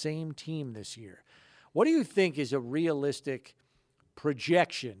off on the same team this year. What do you think is a realistic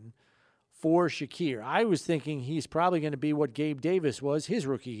projection for Shakir? I was thinking he's probably going to be what Gabe Davis was his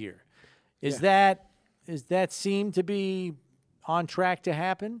rookie year. Is that seem to be on track to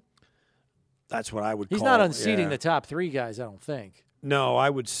happen? That's what I would call. He's not unseating the top 3 guys, I don't think. No,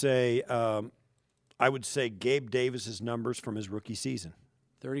 I would say Gabe Davis's numbers from his rookie season.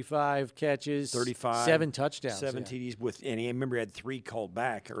 35 catches, 7 touchdowns. 7 TDs and he had 3 called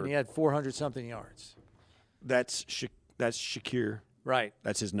back. And he had 400-something yards. That's Shakir. Right.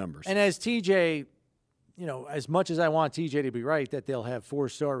 That's his numbers. And as TJ, as much as I want TJ to be right that they'll have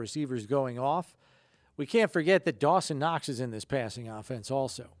 4-star receivers going off, we can't forget that Dawson Knox is in this passing offense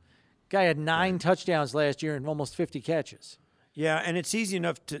also. Guy had 9 touchdowns last year and almost 50 catches. Yeah, and it's easy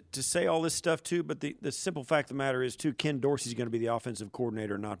enough to say all this stuff too, but the simple fact of the matter is too, Ken Dorsey's going to be the offensive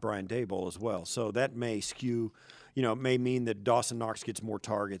coordinator, not Brian Daboll as well. So that may skew, it may mean that Dawson Knox gets more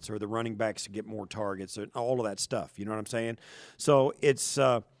targets or the running backs get more targets and all of that stuff. You know what I'm saying? So it's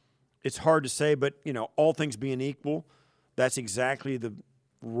hard to say, but all things being equal, that's exactly the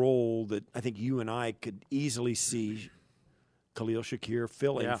role that I think you and I could easily see Khalil Shakir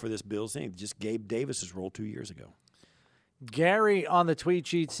filling for this Bills team. Just Gabe Davis's role 2 years ago. Gary on the tweet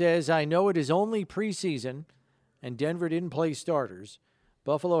sheet says, I know it is only preseason and Denver didn't play starters.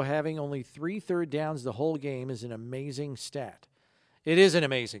 Buffalo having only 3 third downs the whole game is an amazing stat. It is an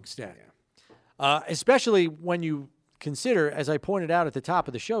amazing stat. Especially when you consider, as I pointed out at the top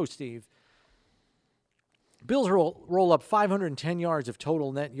of the show, Steve, Bills roll up 510 yards of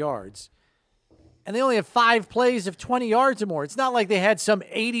total net yards, and they only have 5 plays of 20 yards or more. It's not like they had some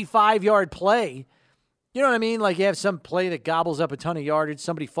 85-yard play. You know what I mean? Like you have some play that gobbles up a ton of yardage,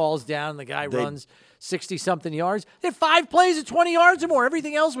 somebody falls down, and the guy runs 60-something yards. They had 5 plays of 20 yards or more.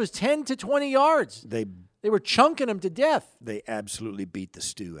 Everything else was 10 to 20 yards. They were chunking them to death. They absolutely beat the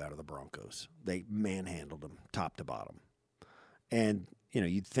stew out of the Broncos. They manhandled them top to bottom. And,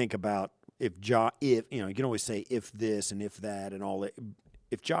 you think about you can always say if this and if that and all that.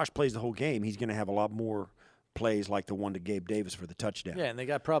 If Josh plays the whole game, he's going to have a lot more plays like the one to Gabe Davis for the touchdown. Yeah, and they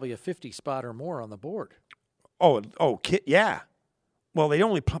got probably a 50 spot or more on the board. Yeah. Well, they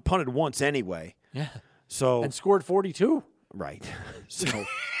only punted once anyway. Yeah. So and scored 42. Right. So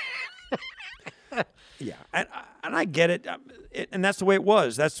yeah, and I get it, and that's the way it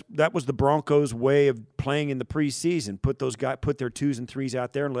was. That was the Broncos' way of playing in the preseason. Put their 2s and 3s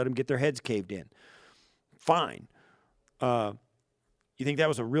out there and let them get their heads caved in. Fine. You think that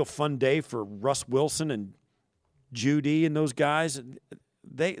was a real fun day for Russ Wilson and Judy and those guys?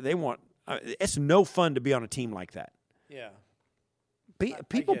 They want. It's no fun to be on a team like that. Yeah.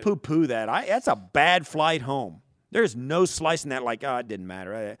 People poo-poo that. That's a bad flight home. There's no slicing that like, it didn't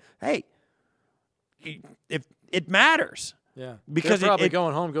matter. Hey. If it matters, because they're probably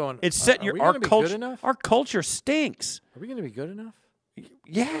going home going. It's setting our culture. Our culture stinks. Are we going to be good enough?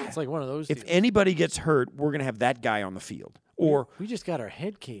 Yeah, it's like one of those. If anybody gets hurt, we're going to have that guy on the field. Or we just got our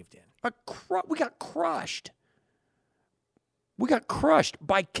head caved in. We got crushed. We got crushed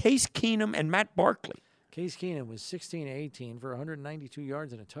by Case Keenum and Matt Barkley. Case Keenum was 16-18 for 192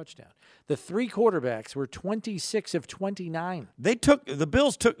 yards and a touchdown. The 3 quarterbacks were 26 of 29. The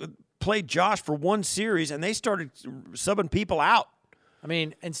Bills played Josh for 1 series, and they started subbing people out. I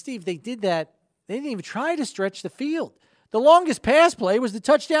mean, and Steve, they did that. They didn't even try to stretch the field. The longest pass play was the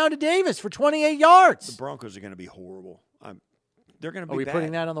touchdown to Davis for 28 yards. The Broncos are going to be horrible. They're going to be Are we bad.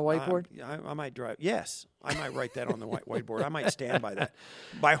 putting that on the whiteboard? I might drive. Yes, I might write that on the whiteboard. I might stand by that.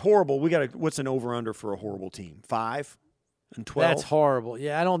 By horrible, what's an over-under for a horrible team? 5 and 12? That's horrible.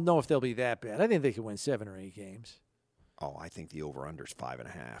 Yeah, I don't know if they'll be that bad. I think they could win 7 or 8 games. Oh, I think the over-under is 5.5.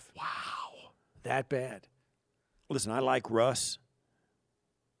 Wow. That bad. Listen, I like Russ,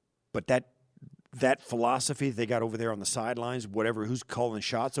 but that philosophy they got over there on the sidelines, who's calling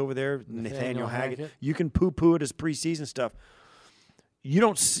shots over there, Nathaniel Hackett, you can poo-poo it as preseason stuff. You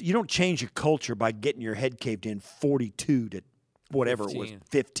don't change your culture by getting your head caved in 42 to whatever 15. It was,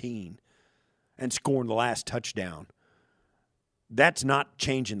 15, and scoring the last touchdown. That's not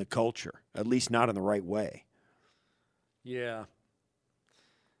changing the culture, at least not in the right way. Yeah.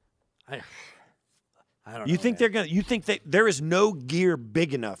 I don't know. You think that there is no gear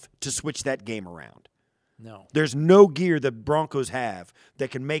big enough to switch that game around? No. There's no gear the Broncos have that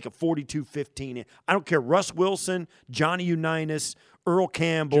can make a 42-15. I don't care. Russ Wilson, Johnny Unitas, Earl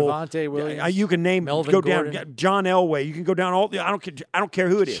Campbell, Javonte Williams, you can name, Melvin go Gordon. down, John Elway. You can go down all. I don't care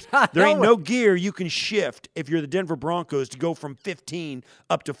who it is. There ain't no gear you can shift if you're the Denver Broncos to go from 15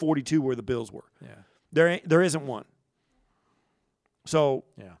 up to 42 where the Bills were. Yeah. There isn't one. So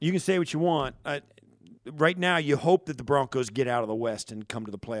you can say what you want. Right now, you hope that the Broncos get out of the West and come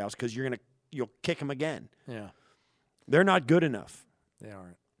to the playoffs because you'll kick them again. Yeah, they're not good enough. They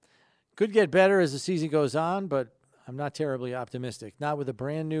aren't. Could get better as the season goes on, but I'm not terribly optimistic. Not with a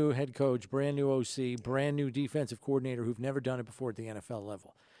brand new head coach, brand new OC, brand new defensive coordinator who've never done it before at the NFL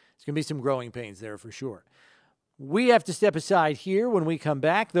level. There's going to be some growing pains there for sure. We have to step aside here. When we come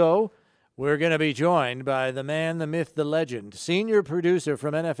back, though, we're going to be joined by the man, the myth, the legend, senior producer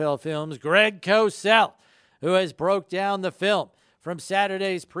from NFL Films, Greg Cosell, who has broke down the film from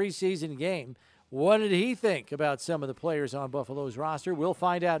Saturday's preseason game. What did he think about some of the players on Buffalo's roster? We'll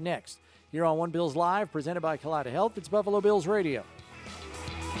find out next. Here on One Bills Live, presented by Colada Health, it's Buffalo Bills Radio.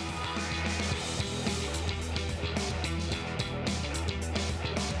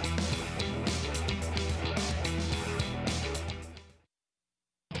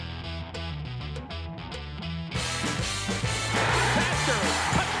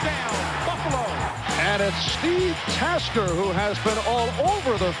 And it's Steve Tasker who has been all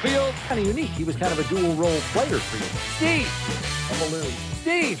over the field. Kind of unique. He was kind of a dual-role player for you. Steve! A balloon.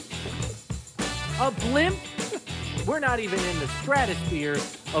 Steve! A blimp? We're not even in the stratosphere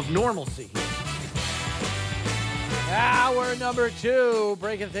of normalcy here. Hour number 2,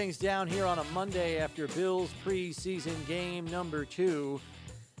 breaking things down here on a Monday after Bills preseason game number 2.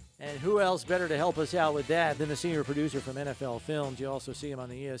 And who else better to help us out with that than the senior producer from NFL Films? You also see him on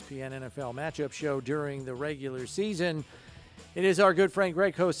the ESPN NFL Matchup Show during the regular season. It is our good friend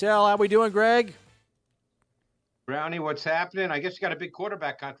Greg Cosell. How we doing, Greg? Brownie, what's happening? I guess you got a big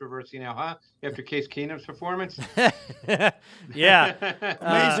quarterback controversy now, huh? After Case Keenum's performance? Yeah.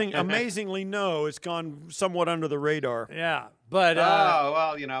 Amazingly, no. It's gone somewhat under the radar. Yeah. But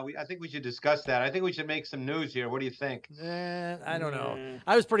well, I think we should discuss that. I think we should make some news here. What do you think? I don't know.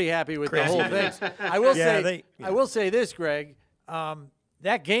 I was pretty happy with the whole thing. I will say this, Greg.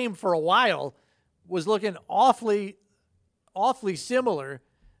 That game for a while was looking awfully similar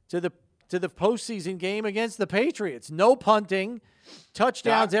to the postseason game against the Patriots. No punting,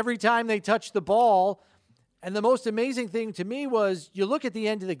 touchdowns every time they touched the ball. And the most amazing thing to me was you look at the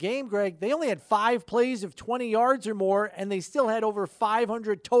end of the game, Greg, they only had 5 plays of 20 yards or more, and they still had over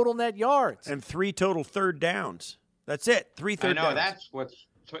 500 total net yards. And 3 total third downs. That's it, 3 third downs. I know, that's what's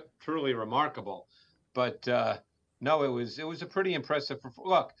truly remarkable. But, no, it was a pretty impressive –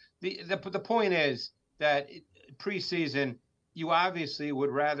 look, the point is that preseason – you obviously would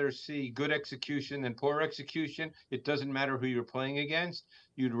rather see good execution than poor execution. It doesn't matter who you're playing against.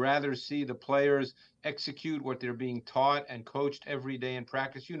 You'd rather see the players execute what they're being taught and coached every day in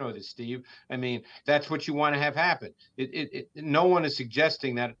practice. You know this, Steve. I mean, that's what you want to have happen. No one is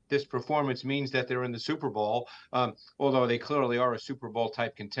suggesting that this performance means that they're in the Super Bowl, although they clearly are a Super Bowl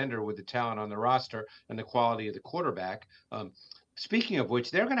type contender with the talent on the roster and the quality of the quarterback. Speaking of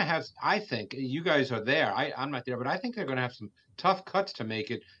which, they're going to have, I think, you guys are there. I'm not there, but I think they're going to have some tough cuts to make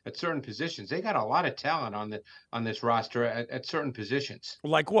it at certain positions. They got a lot of talent on this roster at certain positions.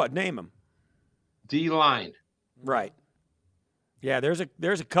 Like what? Name them. D-line. Right. Yeah, there's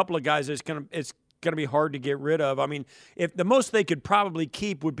a couple of guys it's going to be hard to get rid of. I mean, if the most they could probably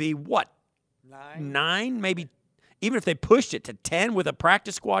keep would be what? 9, maybe. Even if they pushed it to 10 with a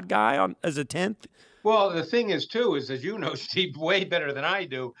practice squad guy on as a 10th. Well, the thing is, too, is, as you know, Steve, way better than I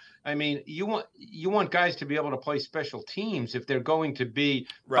do. I mean, you want guys to be able to play special teams if they're going to be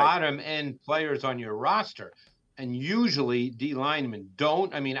bottom-end players on your roster. And usually D linemen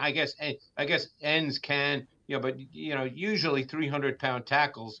don't. I mean, I guess ends can, but, usually 300-pound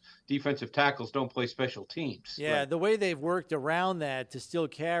tackles, defensive tackles don't play special teams. Yeah, the way they've worked around that to still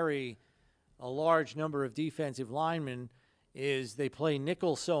carry a large number of defensive linemen is they play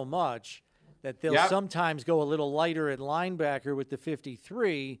nickel so much that they'll sometimes go a little lighter at linebacker with the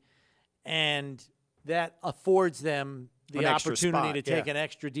 53, and that affords them the opportunity to take an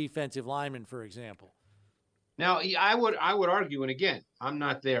extra defensive lineman, for example. Now, I would argue, and again, I'm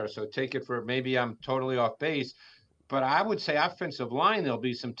not there, so take it for maybe I'm totally off base, but I would say offensive line, there'll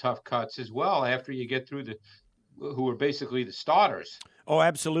be some tough cuts as well after you get through who are basically the starters. Oh,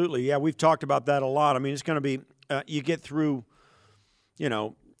 absolutely. Yeah, we've talked about that a lot. I mean, it's going to be you get through,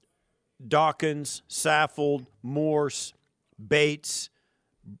 Dawkins, Saffold, Morse, Bates,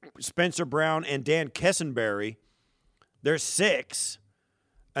 Spencer Brown, and Dan Kessenberry. There's 6.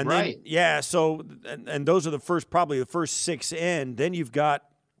 And then, so and those are probably the first 6 in. Then you've got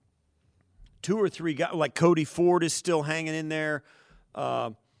 2 or 3 guys, like Cody Ford is still hanging in there.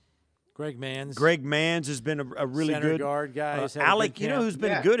 Greg Manns has been a really center good guard guy. Alec, who's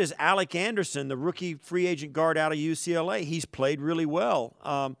been good is Alec Anderson, the rookie free agent guard out of UCLA. He's played really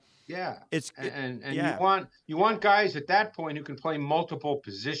well. You want guys at that point who can play multiple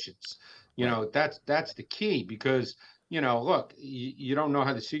positions. That's the key because look, you don't know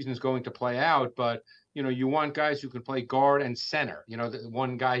how the season is going to play out, but you want guys who can play guard and center. The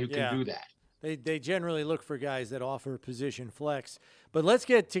one guy who can do that. They generally look for guys that offer position flex. But let's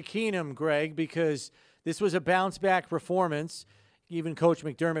get to Keenum, Greg, because this was a bounce-back performance. Even Coach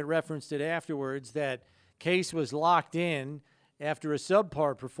McDermott referenced it afterwards that Case was locked in after a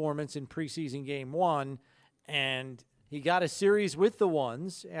subpar performance in preseason game 1, and he got a series with the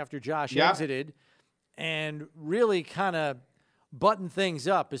ones after Josh exited and really kind of button things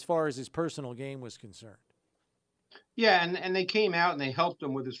up as far as his personal game was concerned. Yeah, and they came out and they helped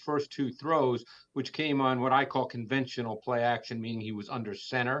him with his first 2 throws, which came on what I call conventional play action, meaning he was under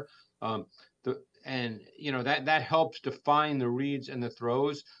center. That helps define the reads and the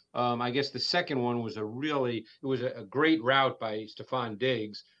throws. I guess the second one was a great route by Stephon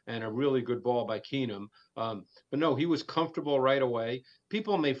Diggs and a really good ball by Keenum. But no, he was comfortable right away.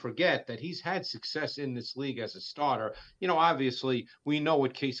 People may forget that he's had success in this league as a starter. Obviously we know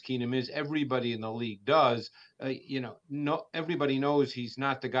what Case Keenum is. Everybody in the league does. Everybody knows he's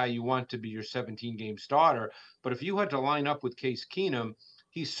not the guy you want to be your 17-game starter. But if you had to line up with Case Keenum,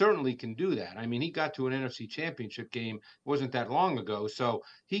 he certainly can do that. I mean, he got to an NFC Championship game wasn't that long ago, so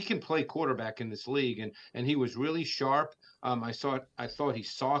he can play quarterback in this league, and he was really sharp. I thought he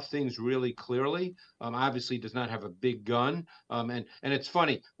saw things really clearly. Obviously, does not have a big gun, and it's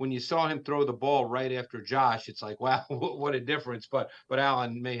funny when you saw him throw the ball right after Josh. It's like, wow, what a difference. But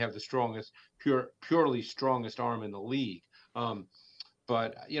Allen may have the purely strongest arm in the league. I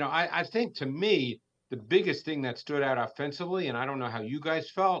think to me, the biggest thing that stood out offensively, and I don't know how you guys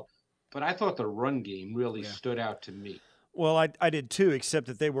felt, but I thought the run game really stood out to me. Well, I did too, except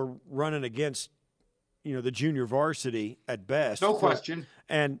that they were running against, the junior varsity at best. No question.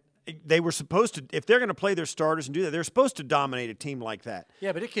 And they were supposed to, if they're going to play their starters and do that, they're supposed to dominate a team like that.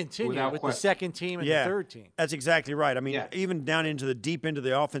 Yeah, but it continued with the second team and the third team. That's exactly right. I mean, even down into the deep into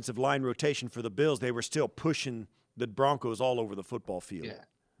the offensive line rotation for the Bills, they were still pushing the Broncos all over the football field. Yeah.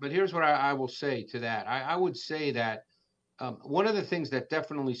 But here's what I will say to that. I would say that one of the things that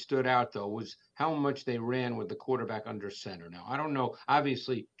definitely stood out, though, was how much they ran with the quarterback under center. Now, I don't know.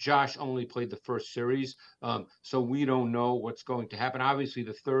 Obviously, Josh only played the first series, so we don't know what's going to happen. Obviously,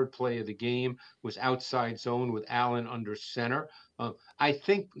 the third play of the game was outside zone with Allen under center. I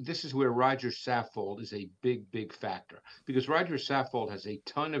think this is where Roger Saffold is a big, big factor, because Roger Saffold has a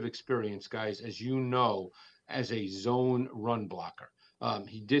ton of experience, guys, as you know, as a zone run blocker.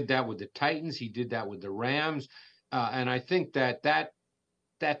 He did that with the Titans. He did that with the Rams. And I think that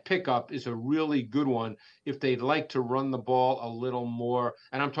pickup is a really good one if they'd like to run the ball a little more.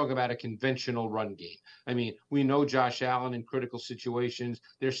 And I'm talking about a conventional run game. I mean, we know Josh Allen in critical situations.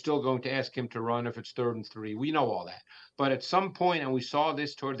 They're still going to ask him to run if it's 3rd and 3. We know all that. But at some point, and we saw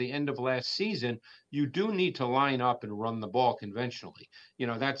this toward the end of last season, you do need to line up and run the ball conventionally.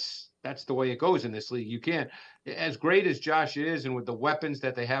 That's the way it goes in this league. You can't, as great as Josh is, and with the weapons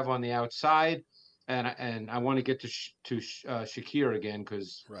that they have on the outside, and I want to get to Shakir again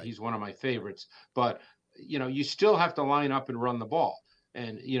because he's one of my favorites. But you still have to line up and run the ball.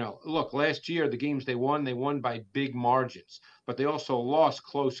 And look, last year the games they won by big margins, but they also lost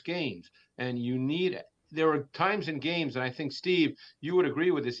close games. And you need it. There are times in games, and I think, Steve, you would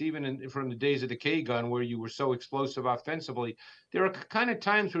agree with this, even from the days of the K-Gun where you were so explosive offensively. There are kind of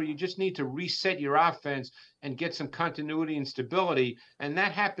times where you just need to reset your offense and get some continuity and stability, and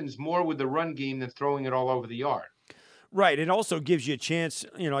that happens more with the run game than throwing it all over the yard. Right. It also gives you a chance,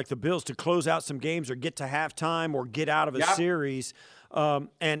 like the Bills, to close out some games or get to halftime or get out of a series.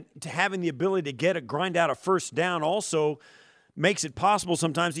 And to having the ability to grind out a first down also makes it possible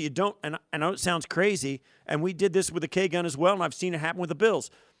sometimes that you don't, and I know it sounds crazy, and we did this with the K-Gun as well, and I've seen it happen with the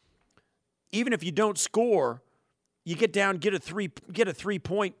Bills. Even if you don't score, you get down, get a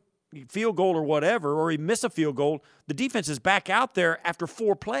 3-point field goal or whatever, or you miss a field goal, the defense is back out there after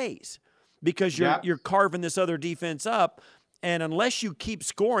 4 plays because you're carving this other defense up, and unless you keep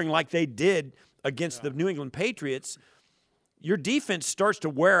scoring like they did against the New England Patriots, your defense starts to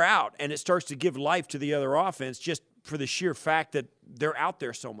wear out, and it starts to give life to the other offense just for the sheer fact that they're out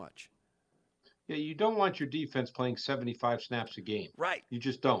there so much. Yeah, you don't want your defense playing 75 snaps a game. Right. You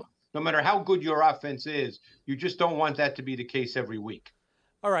just don't. No matter how good your offense is, you just don't want that to be the case every week.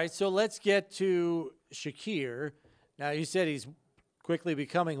 All right, so let's get to Shakir. Now, you said he's quickly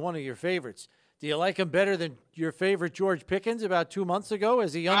becoming one of your favorites. Do you like him better than your favorite George Pickens about 2 months ago?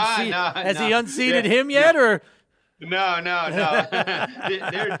 Has he unseated him yet, or? No.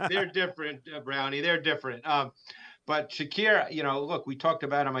 They're different, Brownie. They're different. But Shakir, look, we talked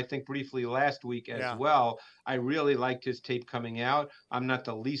about him, I think, briefly last week as well. I really liked his tape coming out. I'm not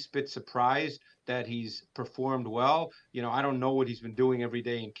the least bit surprised that he's performed well. I don't know what he's been doing every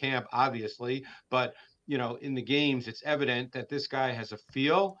day in camp, obviously, but, in the games, it's evident that this guy has a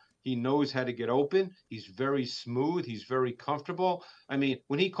feel. He knows how to get open. He's very smooth. He's very comfortable. I mean,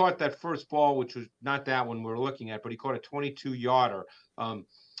 when he caught that first ball, which was not that one we're looking at, but he caught a 22-yarder,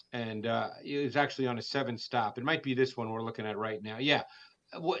 and it was actually on a 7-stop. It might be this one we're looking at right now. Yeah.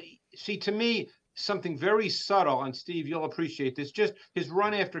 See, to me, something very subtle, and Steve, you'll appreciate this, just his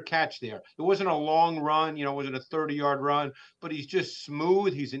run after catch there. It wasn't a long run, it wasn't a 30-yard run, but he's just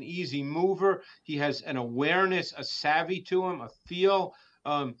smooth. He's an easy mover. He has an awareness, a savvy to him, a feel.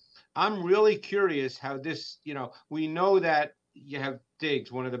 I'm really curious how this, we know that you have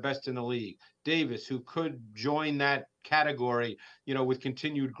Diggs, one of the best in the league, Davis, who could join that category, with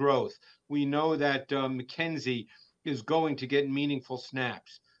continued growth. We know that McKenzie is going to get meaningful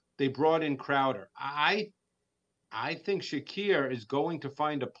snaps. They brought in Crowder. I think Shakir is going to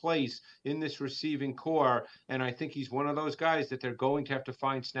find a place in this receiving core, and I think he's one of those guys that they're going to have to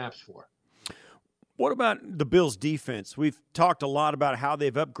find snaps for. What about the Bills' defense? We've talked a lot about how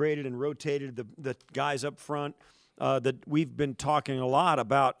they've upgraded and rotated the guys up front. That we've been talking a lot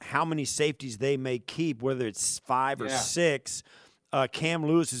about how many safeties they may keep, whether it's 5 or 6. Cam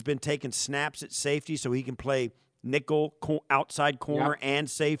Lewis has been taking snaps at safety so he can play nickel, outside corner, and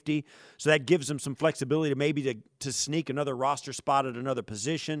safety. So that gives them some flexibility to sneak another roster spot at another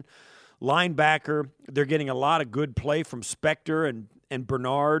position. Linebacker, they're getting a lot of good play from Spector and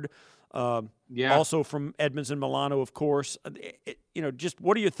Bernard. Also from Edmonds and Milano, of course. Just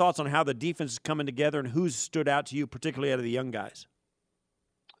what are your thoughts on how the defense is coming together and who's stood out to you, particularly out of the young guys?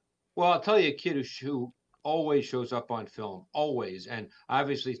 Well, I'll tell you a kid who always shows up on film, always. And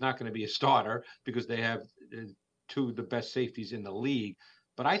obviously he's not going to be a starter because they have two of the best safeties in the league.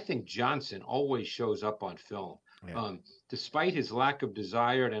 But I think Johnson always shows up on film. Yeah. Despite his lack of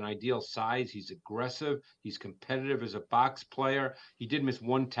desired and ideal size, he's aggressive. He's competitive as a box player. He did miss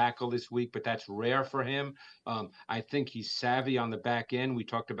one tackle this week, but that's rare for him. I think he's savvy on the back end. We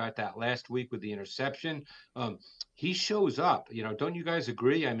talked about that last week with the interception. He shows up. Don't you guys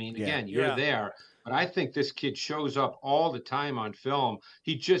agree? I mean, again, you're there. But I think this kid shows up all the time on film.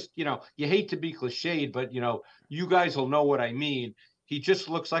 He just, you hate to be cliched, but, you guys will know what I mean. He just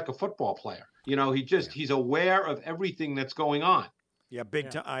looks like a football player. He's aware of everything that's going on. Yeah, big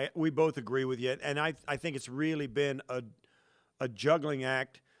time. We both agree with you. And I think it's really been a juggling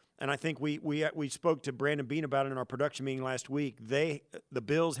act. And I think we spoke to Brandon Bean about it in our production meeting last week. The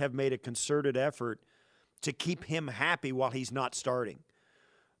Bills have made a concerted effort to keep him happy while he's not starting.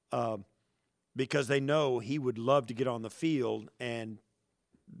 Because they know he would love to get on the field, and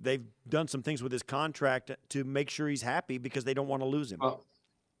they've done some things with his contract to make sure he's happy because they don't want to lose him. Well,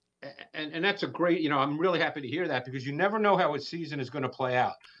 and that's a great, I'm really happy to hear that because you never know how a season is going to play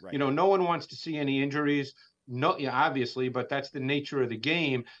out. Right. No one wants to see any injuries. No, obviously, but that's the nature of the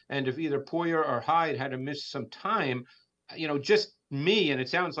game. And if either Poyer or Hyde had to miss some time, just me, and it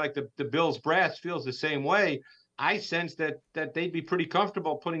sounds like the Bills brass feels the same way. I sense that they'd be pretty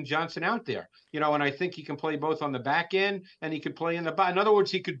comfortable putting Johnson out there, and I think he can play both on the back end and he could play in the back. In other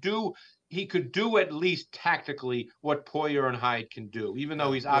words, he could do at least tactically what Poyer and Hyde can do, even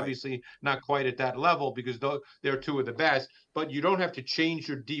though he's obviously not quite at that level because they're two of the best. But you don't have to change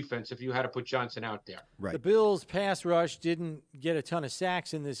your defense if you had to put Johnson out there. Right. The Bills' pass rush didn't get a ton of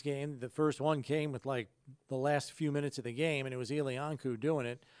sacks in this game. The first one came with the last few minutes of the game, and it was Elianku doing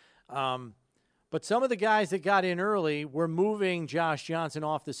it. But some of the guys that got in early were moving Josh Johnson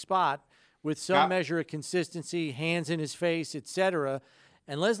off the spot with some measure of consistency, hands in his face, etc.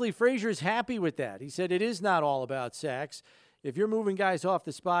 And Leslie Frazier's happy with that. He said it is not all about sacks. If you're moving guys off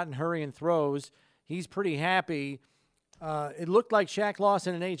the spot and hurrying throws, he's pretty happy. It looked like Shaq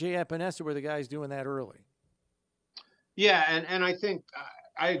Lawson and A.J. Epinesa were the guys doing that early. Yeah, and I think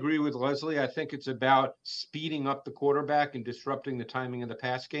I agree with Leslie. I think it's about speeding up the quarterback and disrupting the timing of the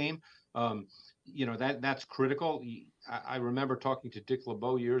pass game. That's critical. I remember talking to Dick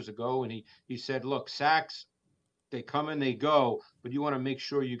LeBeau years ago, and he said, look, sacks, they come and they go, but you want to make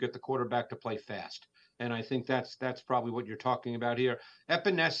sure you get the quarterback to play fast. And I think that's probably what you're talking about here.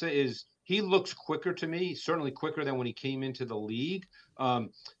 Epinesa he looks quicker to me, certainly quicker than when he came into the league.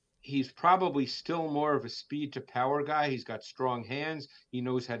 He's probably still more of a speed to power guy. He's got strong hands. He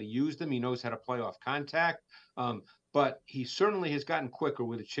knows how to use them. He knows how to play off contact. But he certainly has gotten quicker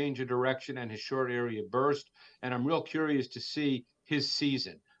with a change of direction and his short area burst. And I'm real curious to see his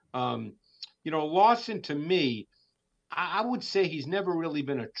season. Lawson, to me, I would say he's never really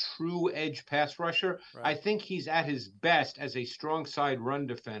been a true edge pass rusher. Right. I think he's at his best as a strong side run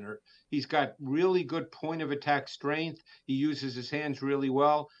defender. He's got really good point of attack strength. He uses his hands really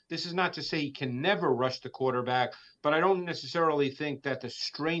well. This is not to say he can never rush the quarterback, but I don't necessarily think that the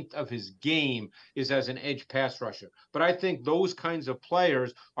strength of his game is as an edge pass rusher. But I think those kinds of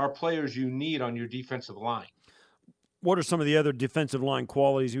players are players you need on your defensive line. What are some of the other defensive line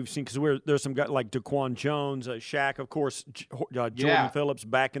qualities you've seen? Because there's some guys like Daquan Jones, Shaq, of course, Jordan Phillips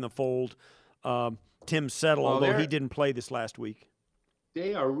back in the fold, Tim Settle, although he didn't play this last week.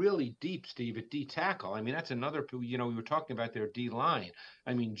 they are really deep, Steve, at D tackle. I mean, that's another, we were talking about their D line.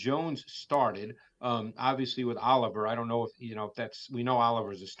 I mean, Jones started, obviously with Oliver. I don't know if we know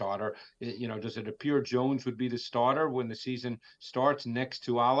Oliver's a starter. Does it appear Jones would be the starter when the season starts next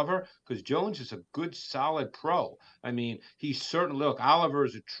to Oliver? Because Jones is a good, solid pro. I mean, look, Oliver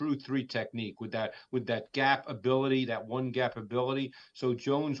is a true 3 technique with that gap ability, that one gap ability. So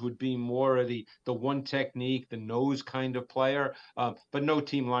Jones would be more of the one technique, the nose kind of player. But no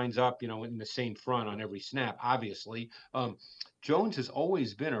team lines up, in the same front on every snap, obviously. Jones has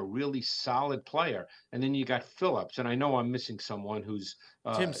always been a really solid player. And then you got Phillips, and I know I'm missing someone who's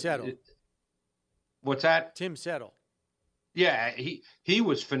Tim Settle. What's that? Tim Settle. Yeah, he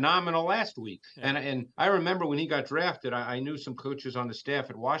was phenomenal last week. Yeah. And I remember when he got drafted, I knew some coaches on the staff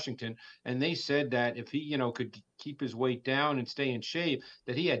at Washington, and they said that if he, could keep his weight down and stay in shape,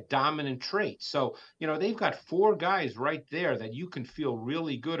 that he had dominant traits. So, they've got 4 guys right there that you can feel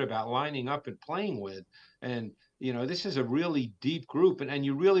really good about lining up and playing with. And, this is a really deep group, and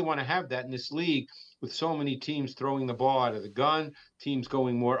you really want to have that in this league with so many teams throwing the ball out of the gun, teams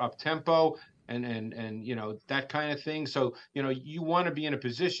going more up tempo. And that kind of thing. So, you want to be in a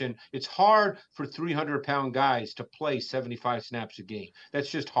position. It's hard for 300-pound guys to play 75 snaps a game. That's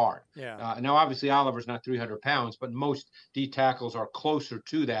just hard. Yeah. Now, obviously, Oliver's not 300 pounds, but most D tackles are closer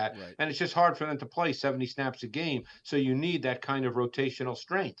to that. Right. And it's just hard for them to play 70 snaps a game. So you need that kind of rotational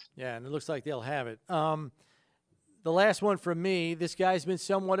strength. Yeah, and it looks like they'll have it. The last one from me, this guy's been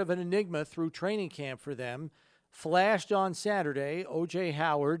somewhat of an enigma through training camp for them. Flashed on Saturday, O.J.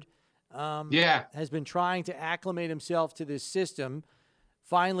 Howard. Has been trying to acclimate himself to this system,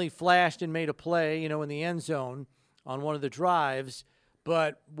 finally flashed and made a play, in the end zone on one of the drives.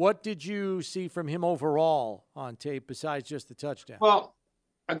 But what did you see from him overall on tape besides just the touchdown? Well,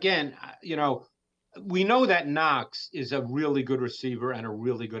 again, we know that Knox is a really good receiver and a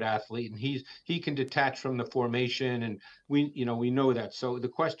really good athlete, and he can detach from the formation, and we know that. So the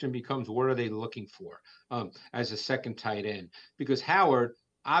question becomes, what are they looking for as a second tight end? Because Howard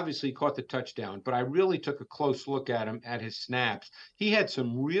obviously caught the touchdown, but I really took a close look at him at his snaps. He had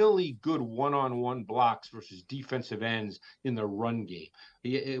some really good one-on-one blocks versus defensive ends in the run game.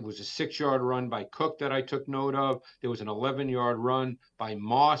 It was a 6-yard run by Cook that I took note of. There was an 11-yard run by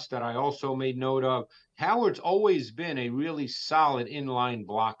Moss that I also made note of. Howard's always been a really solid inline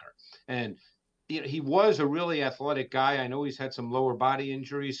blocker. And he was a really athletic guy. I know he's had some lower body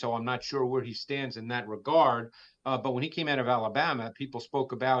injuries, so I'm not sure where he stands in that regard. But when he came out of Alabama, people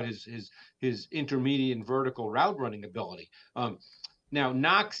spoke about his intermediate and vertical route running ability. Now,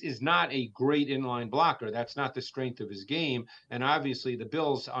 Knox is not a great inline blocker. That's not the strength of his game. And obviously, the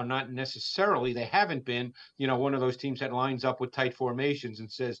Bills are not necessarily, they haven't been, one of those teams that lines up with tight formations and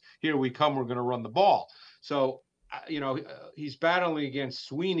says, here we come, we're going to run the ball. So, he's battling against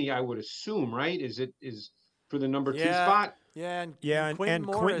Sweeney, I would assume, right? Is for the number 2 spot? Yeah, and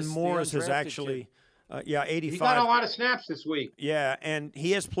Quentin Morris has actually, 85. He got a lot of snaps this week. Yeah, and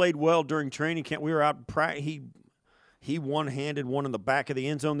he has played well during training camp. We were out he one-handed one in the back of the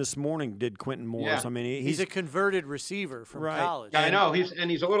end zone this morning, did Quentin Morris. Yeah. I mean, he's a converted receiver from college. Yeah, I know. He's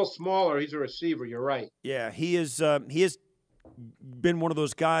a little smaller. He's a receiver. You're right. Yeah, he has been one of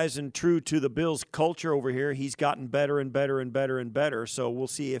those guys, and true to the Bills' culture over here, he's gotten better and better and better and better. So we'll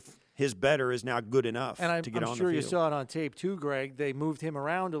see if his better is now good enough to get on the field. And I'm sure you saw it on tape too, Greg. They moved him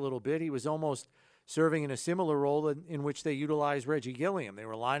around a little bit. He was almost serving in a similar role in which they utilized Reggie Gilliam. They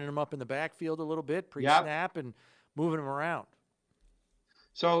were lining him up in the backfield a little bit, pre-snap, and moving him around.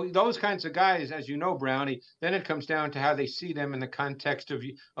 So those kinds of guys, as you know, Brownie, then it comes down to how they see them in the context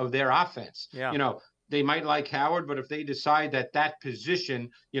of their offense. Yeah. They might like Howard, but if they decide that position,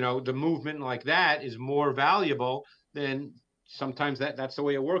 the movement like that is more valuable, then sometimes that's the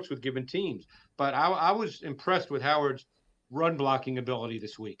way it works with given teams. But I was impressed with Howard's run blocking ability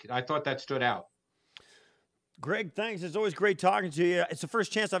this week. I thought that stood out. Greg, thanks. It's always great talking to you. It's the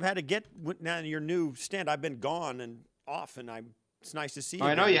first chance I've had to get now in your new stand. I've been gone and off, and it's nice to see you.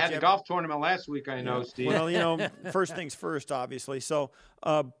 I know you had the golf tournament last week. I know, Steve. Well, first things first, obviously. So,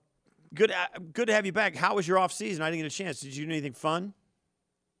 good to have you back. How was your off season? I didn't get a chance. Did you do anything fun?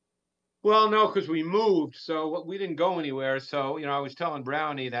 Well, no, because we moved, so we didn't go anywhere. So, I was telling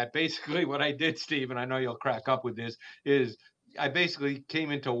Brownie that basically what I did, Steve, and I know you'll crack up with this, is I basically came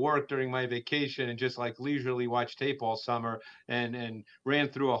into work during my vacation and just leisurely watched tape all summer and ran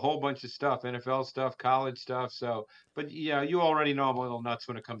through a whole bunch of stuff, NFL stuff, college stuff. So, but yeah, you already know I'm a little nuts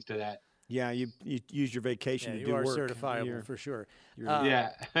when it comes to that. Yeah, you use your vacation to do work. You are certifiable for sure. Yeah.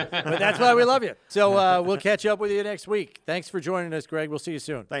 But that's why we love you. So we'll catch up with you next week. Thanks for joining us, Greg. We'll see you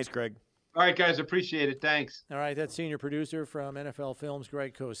soon. Thanks, Greg. All right, guys, appreciate it. Thanks. All right, that's senior producer from NFL Films,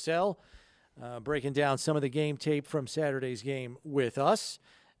 Greg Cosell, breaking down some of the game tape from Saturday's game with us.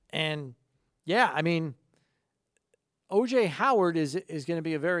 And, yeah, I mean, O.J. Howard is going to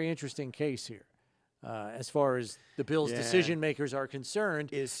be a very interesting case here as far as the Bills' decision makers are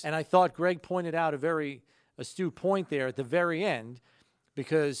concerned. And I thought Greg pointed out a very astute point there at the very end,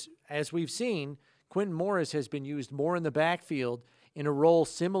 because as we've seen, Quentin Morris has been used more in the backfield in a role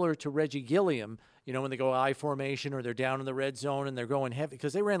similar to Reggie Gilliam, you know, when they go I formation or they're down in the red zone and they're going heavy,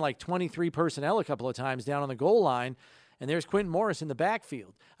 because they ran like 23 personnel a couple of times down on the goal line, and there's Quentin Morris in the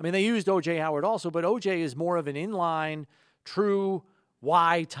backfield. I mean, they used O.J. Howard also, but O.J. is more of an inline, true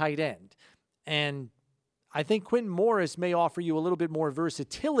Y tight end. And I think Quentin Morris may offer you a little bit more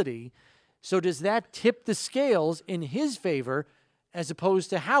versatility. So does that tip the scales in his favor as opposed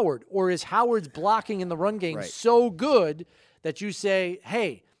to Howard? Or is Howard's blocking in the run game so good that you say,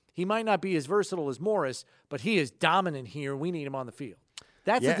 hey, he might not be as versatile as Morris, but he is dominant here. We need him on the field.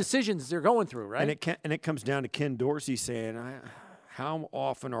 That's the decisions they're going through, right? And it comes down to Ken Dorsey saying, how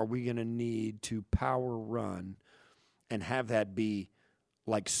often are we going to need to power run and have that be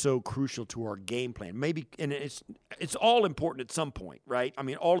like so crucial to our game plan? Maybe, and it's all important at some point, right? I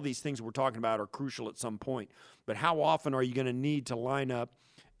mean, all of these things we're talking about are crucial at some point. But how often are you going to need to line up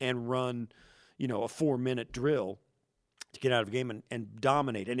and run, you know, a 4-minute drill to get out of a game and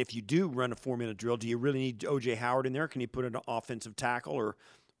dominate? And if you do run a 4-minute drill, do you really need O.J. Howard in there? Can you put an offensive tackle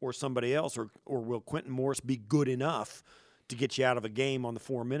or somebody else? Or will Quentin Morris be good enough to get you out of a game on the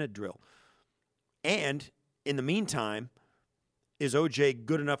 4-minute drill? And in the meantime, is O.J.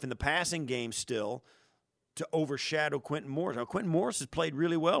 good enough in the passing game still to overshadow Quentin Morris? Now, Quentin Morris has played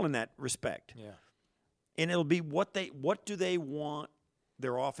really well in that respect. Yeah. And it'll be what do they want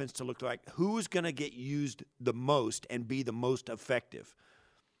their offense to look like? Who's going to get used the most and be the most effective?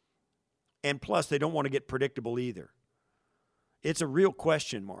 And plus, they don't want to get predictable either. It's a real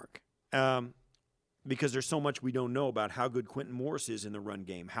question mark because there's so much we don't know about how good Quentin Morris is in the run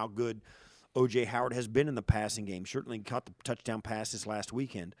game, how good O.J. Howard has been in the passing game. Certainly caught the touchdown passes last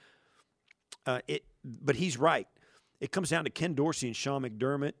weekend. But he's right. It comes down to Ken Dorsey and Sean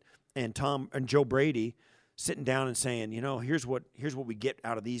McDermott and Joe Brady sitting down and saying, you know, here's what we get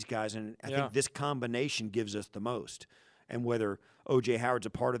out of these guys, and I think this combination gives us the most. And whether O.J. Howard's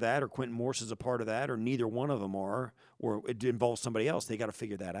a part of that or Quentin Morris is a part of that or neither one of them are, or it involves somebody else, they got to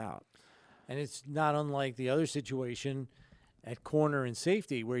figure that out. And it's not unlike the other situation at corner and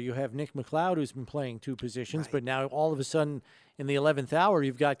safety where you have Nick McLeod, who's been playing two positions, but now all of a sudden in the 11th hour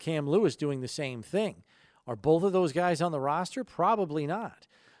you've got Cam Lewis doing the same thing. Are both of those guys on the roster? Probably not.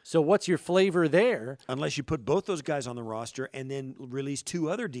 So what's your flavor there? Unless you put both those guys on the roster and then release two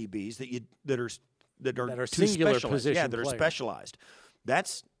other DBs that are singular position that are specialized.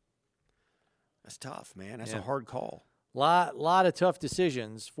 That's tough, man. That's a hard call. Lot of tough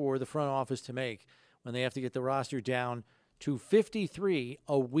decisions for the front office to make when they have to get the roster down to 53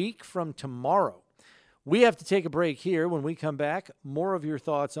 a week from tomorrow. We have to take a break here. When we come back, more of your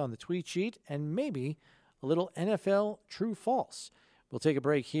thoughts on the tweet sheet and maybe a little NFL true-false. We'll take a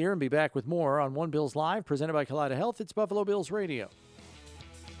break here and be back with more on One Bills Live, presented by Kaleida Health. It's Buffalo Bills Radio.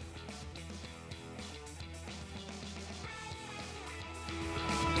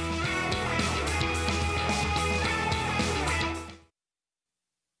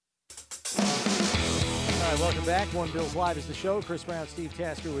 All right, welcome back. One Bills Live is the show. Chris Brown, Steve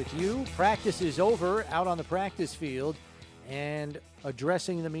Tasker with you. Practice is over out on the practice field, and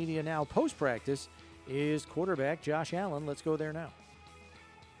addressing the media now post-practice is quarterback Josh Allen. Let's go there now.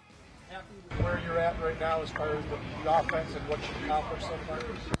 Happy with where you're at right now as far as the offense and what you've accomplished so far?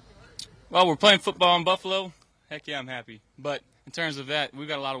 Well, we're playing football in Buffalo. Heck yeah, I'm happy. But in terms of that, we've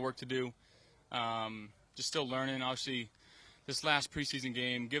got a lot of work to do. Just still learning. Obviously, this last preseason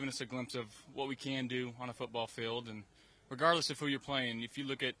game giving us a glimpse of what we can do on a football field. And regardless of who you're playing, if you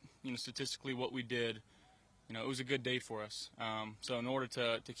look at statistically what we did, it was a good day for us. So in order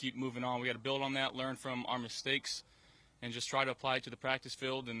to keep moving on, we got to build on that, learn from our mistakes, and just try to apply it to the practice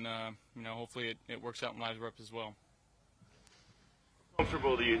field, and hopefully it works out in live reps as well. How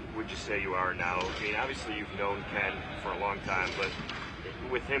comfortable would you say you are now? I mean, obviously you've known Ken for a long time, but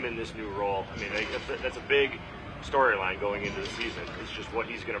with him in this new role, I mean, that's a big storyline going into the season. It's just what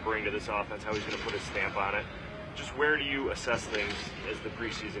he's going to bring to this offense, how he's going to put his stamp on it. Just where do you assess things as the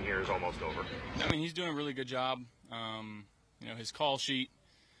preseason here is almost over? I mean, he's doing a really good job. His call sheet,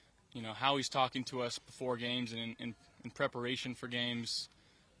 how he's talking to us before games and in preparation for games,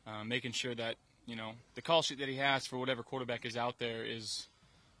 making sure that, the call sheet that he has for whatever quarterback is out there is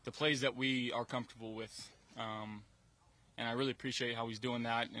the plays that we are comfortable with. and I really appreciate how he's doing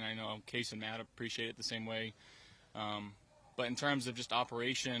that, and I know Case and Matt appreciate it the same way. But in terms of just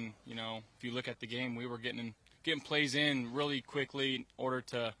operation, you know, if you look at the game, we were getting plays in really quickly in order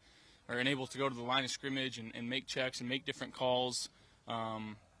to, or able to go to the line of scrimmage and make checks and make different calls.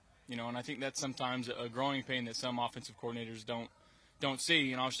 You know, and I think that's sometimes a growing pain that some offensive coordinators don't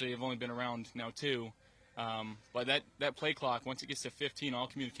see. And obviously, I've only been around now too. But that play clock, once it gets to 15, all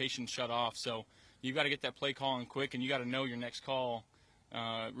communication shut off. So you've got to get that play call in quick, and you got to know your next call,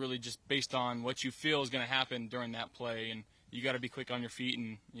 really just based on what you feel is going to happen during that play. And you got to be quick on your feet.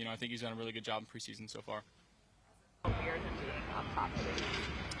 And you know, I think he's done a really good job in preseason so far.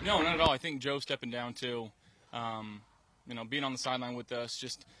 No, not at all. I think Joe stepping down too. You know, being on the sideline with us,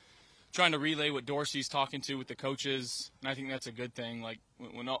 just trying to relay what Dorsey's talking to with the coaches, and I think that's a good thing. Like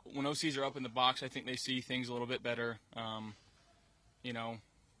when OCs are up in the box, I think they see things a little bit better. You know,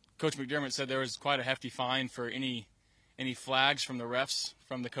 Coach McDermott said there was quite a hefty fine for any flags from the refs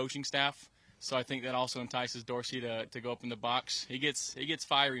from the coaching staff. So I think that also entices Dorsey to go up in the box. He gets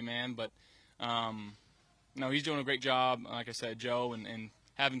fiery, man, but no, he's doing a great job. Like I said, Joe and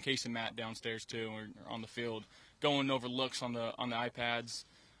having Case and Matt downstairs too, or on the field, going over looks on the iPads,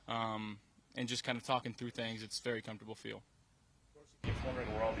 and just kind of talking through things. It's a very comfortable feel. Keep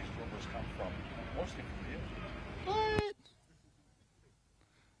wondering where all these rumors come from. Mostly from you. What?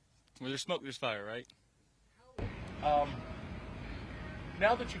 Where there's smoke, there's fire, right?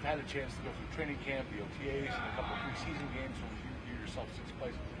 Now that you've had a chance to go through training camp, the OTAs, and a couple of preseason games where you yourself sixth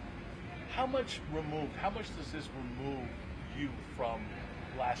place, how much does this remove you from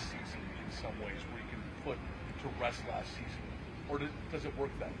last season in some ways, where you can put to rest last season, or does it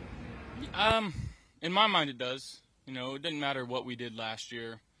work that way? In my mind, it does. You know, it didn't matter what we did last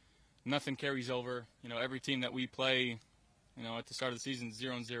year. Nothing carries over. You know, every team that we play, you know, at the start of the season is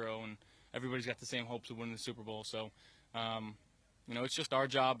 0-0, and everybody's got the same hopes of winning the Super Bowl. So, you know, it's just our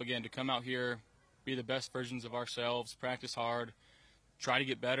job, again, to come out here, be the best versions of ourselves, practice hard, try to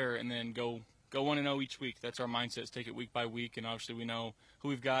get better, and then go 1-0 each week. That's our mindset, is take it week by week, and obviously we know who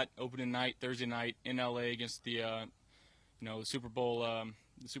we've got opening night, Thursday night in LA against the, you know, the Super Bowl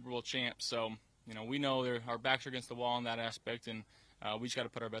champs. So, you know, we know our backs are against the wall in that aspect, and we just got to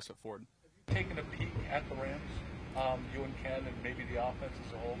put our best foot forward. Have you taken a peek at the Rams, you and Ken, and maybe the offense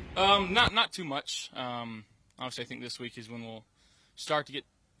as a whole? Not too much. Obviously, I think this week is when we'll start to get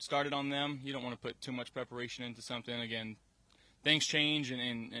started on them. You don't want to put too much preparation into something. Again, things change,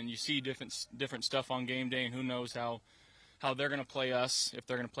 and you see different stuff on game day, and who knows how they're going to play us, if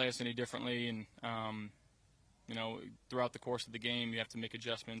they're going to play us any differently. And you know, throughout the course of the game, you have to make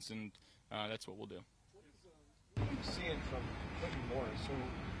adjustments, and that's what we'll do. What are you seeing from Quentin Morris,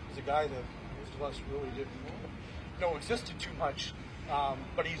 who is a guy that most of us really didn't know existed too much,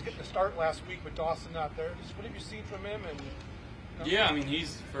 but he's getting a start last week with Dawson not there. Just what have you seen from him? And yeah, I mean,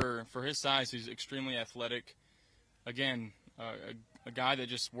 he's for his size, he's extremely athletic. Again, a guy that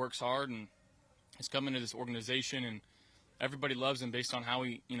just works hard and has come into this organization, and everybody loves him based on how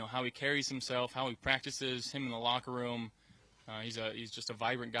he carries himself, how he practices, him in the locker room. He's just a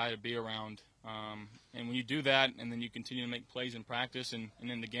vibrant guy to be around. And when you do that, and then you continue to make plays in practice and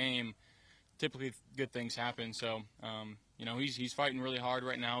in the game, typically good things happen. So, you know, he's fighting really hard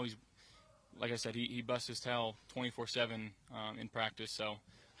right now. He's, like I said, he busts his tail 24/7 in practice. So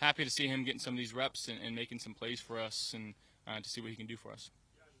happy to see him getting some of these reps and making some plays for us, and to see what he can do for us.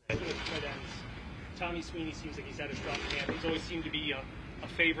 Tommy Sweeney seems like he's had a strong camp. He's always seemed to be a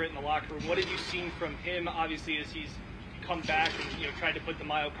favorite in the locker room. What have you seen from him, obviously, as he's come back and tried to put the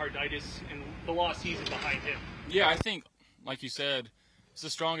myocarditis and the lost season behind him? Yeah, I think, like you said, it's the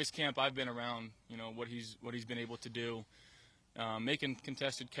strongest camp I've been around. You know, what he's been able to do, making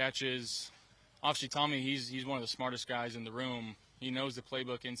contested catches. Obviously, Tommy, he's one of the smartest guys in the room. He knows the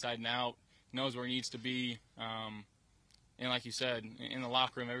playbook inside and out, knows where he needs to be. And like you said, in the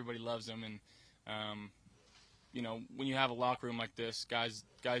locker room, everybody loves him. And, you know, when you have a locker room like this, guys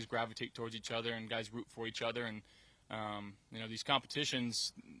gravitate towards each other, and guys root for each other. And, you know, these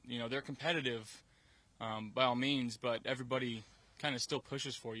competitions, you know, they're competitive by all means, but everybody kind of still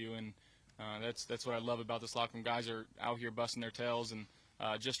pushes for you. And that's what I love about this locker room. Guys are out here busting their tails and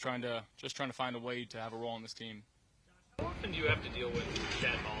just trying to find a way to have a role on this team. How often do you have to deal with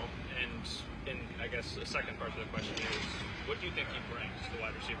Chad Hall? And I guess the second part of the question is, what do you think he brings to the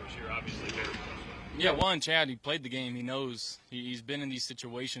wide receivers? You're obviously very close with him. Yeah, one, Chad, he played the game. He knows. He's been in these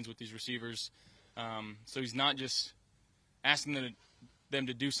situations with these receivers. So he's not just asking them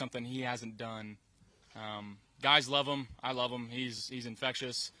to do something he hasn't done. Guys love him. I love him. He's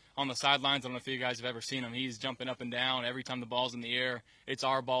infectious. On the sidelines, I don't know if you guys have ever seen him. He's jumping up and down every time the ball's in the air. It's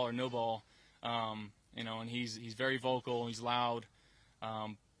our ball or no ball. and he's very vocal, he's loud.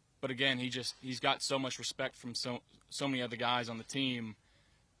 But again, he's got so much respect from so many other guys on the team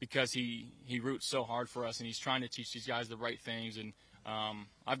because he roots so hard for us, and he's trying to teach these guys the right things. And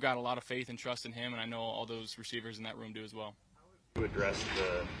I've got a lot of faith and trust in him, and I know all those receivers in that room do as well. To address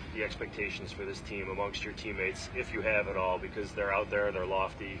the expectations for this team amongst your teammates, if you have at all, because they're out there, they're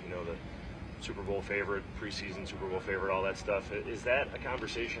lofty, the Super Bowl favorite, preseason Super Bowl favorite, all that stuff. Is that a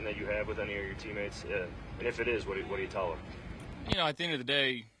conversation that you have with any of your teammates? And if it is, what do you tell them? At the end of the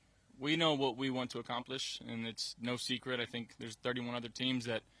day, we know what we want to accomplish, and it's no secret. I think there's 31 other teams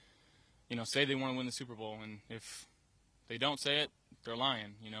that, say they want to win the Super Bowl, and if they don't say it, they're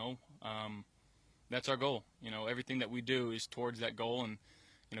lying, That's our goal. Everything that we do is towards that goal, and,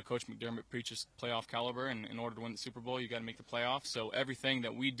 Coach McDermott preaches playoff caliber, and in order to win the Super Bowl, you got to make the playoffs. So everything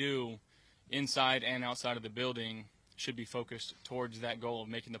that we do inside and outside of the building should be focused towards that goal of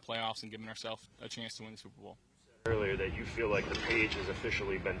making the playoffs and giving ourselves a chance to win the Super Bowl. Earlier that you feel like the page has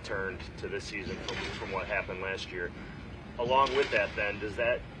officially been turned to this season from what happened last year. Along with that, then, does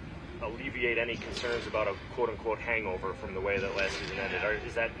that alleviate any concerns about a quote-unquote hangover from the way that last season ended? Or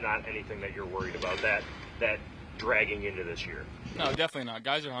is that not anything that you're worried about, that dragging into this year? No, definitely not.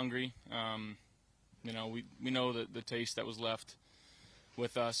 Guys are hungry. We know the taste that was left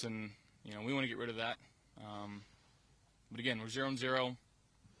with us, and we want to get rid of that. But again, we're 0-0.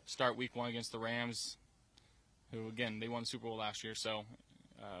 Start week 1 against the Rams, who again they won the Super Bowl last year. So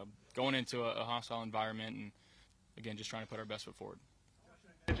going into a hostile environment, and again just trying to put our best foot forward.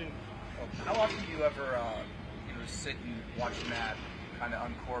 How often do you ever sit and watch Matt kind of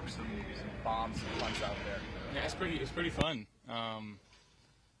uncork some bombs and punts out there? Yeah, it's pretty fun.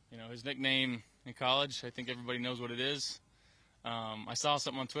 His nickname in college, I think everybody knows what it is. I saw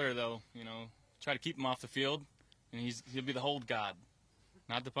something on Twitter though. Try to keep him off the field, and he'll be the hold god,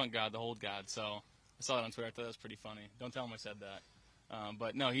 not the punt god, the hold god. So I saw that on Twitter. I thought that was pretty funny. Don't tell him I said that.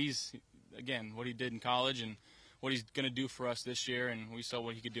 But no, he's again what he did in college and what he's going to do for us this year, and we saw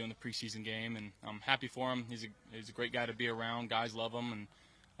what he could do in the preseason game, and I'm happy for him. He's a great guy to be around. Guys love him,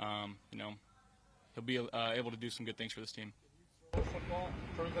 and he'll be able to do some good things for this team.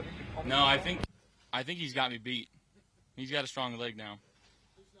 No, I think he's got me beat. He's got a strong leg now.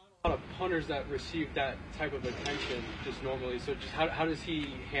 A lot of punters that receive that type of attention just normally. So just how does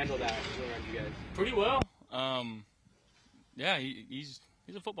he handle that around you guys? Pretty well. Yeah, he's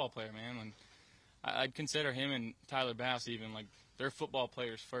a football player, man. And I'd consider him and Tyler Bass even like they're football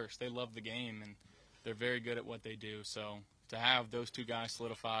players first. They love the game and they're very good at what they do. So to have those two guys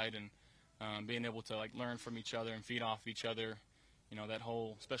solidified and being able to like learn from each other and feed off each other, that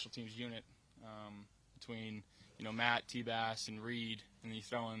whole special teams unit between Matt, T-Bass, and Reed, and then you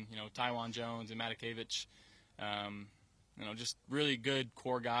throw in Tywan Jones and Matakevich, just really good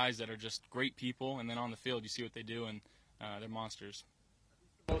core guys that are just great people. And then on the field, you see what they do, and they're monsters.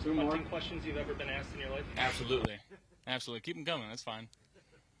 Most punting questions you've ever been asked in your life? Absolutely. Keep them coming. That's fine.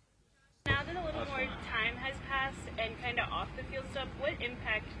 Now that a little more time has passed and kind of off the field stuff, what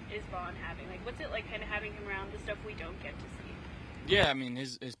impact is Vaughn having? Like, what's it like kind of having him around the stuff we don't get to see? Yeah, I mean,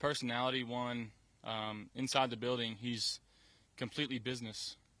 his personality, inside the building, he's completely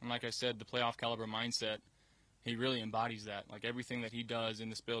business. And like I said, the playoff caliber mindset, he really embodies that. Like, everything that he does in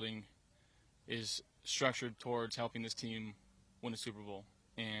this building is structured towards helping this team win a Super Bowl.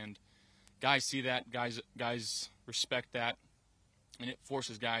 And guys see that, guys respect that, and it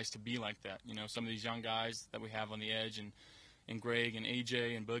forces guys to be like that. Some of these young guys that we have on the edge, and Greg and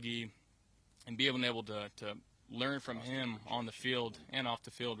AJ and Boogie, and being able to learn from him on the field and off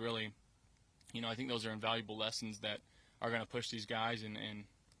the field, really, I think those are invaluable lessons that are going to push these guys and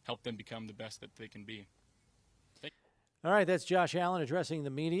help them become the best that they can be. All right, that's Josh Allen addressing the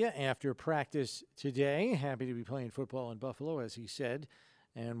media after practice today. Happy to be playing football in Buffalo, as he said,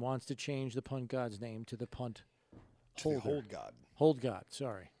 and wants to change the punt god's name to the punt holder. Hold god. Hold god,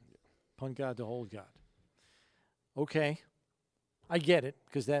 sorry. Punt god to hold god. Okay. I get it,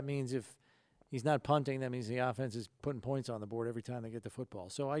 because that means if he's not punting, that means the offense is putting points on the board every time they get the football.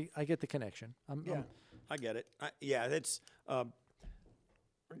 So I get the connection. I get it. That's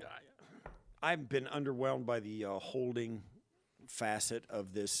I've been underwhelmed by the holding facet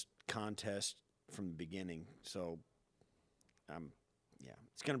of this contest from the beginning. So,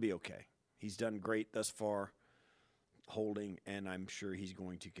 it's going to be okay. He's done great thus far holding, and I'm sure he's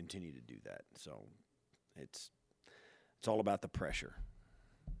going to continue to do that. So, it's all about the pressure.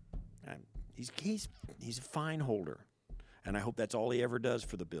 He's a fine holder, and I hope that's all he ever does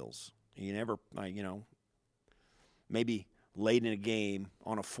for the Bills. He never, maybe late in a game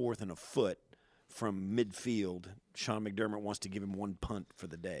on a 4th and a foot from midfield, Sean McDermott wants to give him one punt for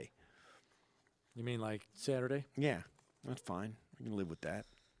the day. You mean like Saturday? Yeah, that's fine. We can live with that.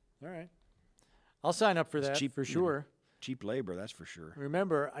 All right. I'll sign up for It's that cheap, for sure. Cheap labor, that's for sure.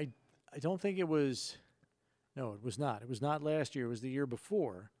 Remember, I don't think it was – no, it was not. It was not last year. It was the year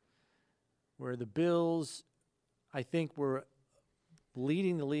before where the Bills, I think, were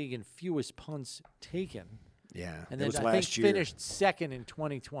leading the league in fewest punts taken. Yeah, And it then was I last think year. finished second in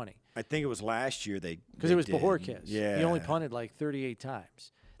 2020. I think it was last year Because it was did. Bajorquez. Yeah. He only punted like 38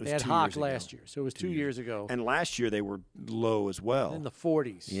 times. It They was had 2 Hawk years ago. last year, so it was 2 years ago. And last year they were low as well. In the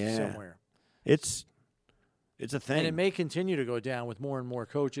 40s Yeah. somewhere. It's a thing. And it may continue to go down with more and more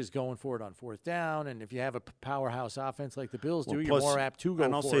coaches going for it on fourth down. And if you have a powerhouse offense like the Bills do, you're more apt to go for it.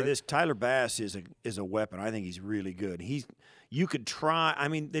 And I'll say this, Tyler Bass is a weapon. I think he's really good. You could try, I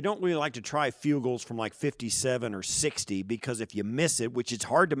mean, they don't really like to try field goals from like 57 or 60 because if you miss it, which is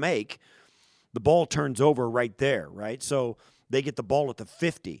hard to make, the ball turns over right there, right? So they get the ball at the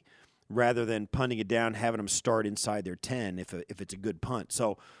 50 rather than punting it down, having them start inside their 10 if it's a good punt.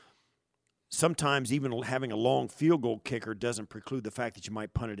 So sometimes even having a long field goal kicker doesn't preclude the fact that you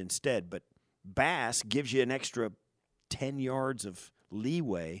might punt it instead. But Bass gives you an extra 10 yards of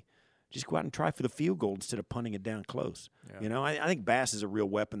leeway. Just go out and try for the field goal instead of punting it down close. Yeah. You know, I think Bass is a real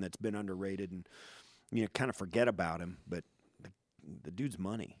weapon that's been underrated and, you know, kind of forget about him. But the dude's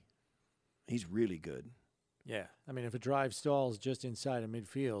money. He's really good. Yeah. I mean, if a drive stalls just inside of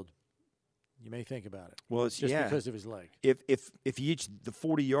midfield, you may think about it. Well, it's just because of his leg. If you reach the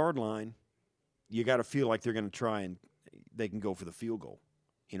 40-yard line, you got to feel like they're going to try and they can go for the field goal.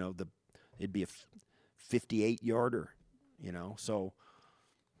 You know, it'd be a 58-yarder, you know. So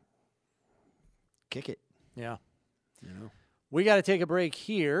kick it. Yeah. You know. We got to take a break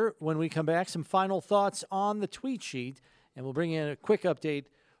here. When we come back, some final thoughts on the tweet sheet, and we'll bring in a quick update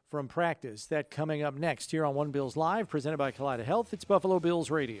from practice. That coming up next here on One Bills Live, presented by Kaleida Health. It's Buffalo Bills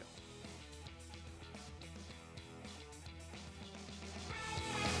Radio.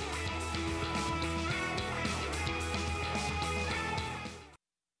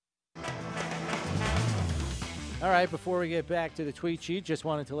 All right, before we get back to the tweet sheet, just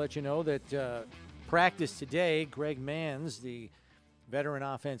wanted to let you know that practice today, Greg Manns, the veteran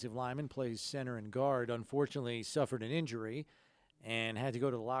offensive lineman, plays center and guard, unfortunately suffered an injury and had to go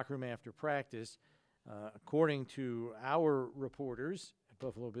to the locker room after practice. According to our reporters at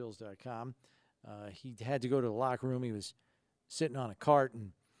BuffaloBills.com, he had to go to the locker room. He was sitting on a cart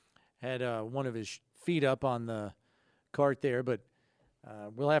and had one of his feet up on the cart there, but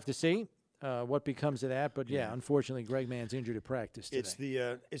we'll have to see what becomes of that. But, yeah, unfortunately, Greg Manns injured at practice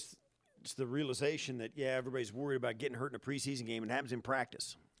today. It's the realization that, everybody's worried about getting hurt in a preseason game. It happens in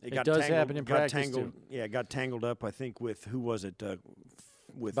practice. It does happen in practice, too. Yeah, it got tangled up, I think, with, who was it?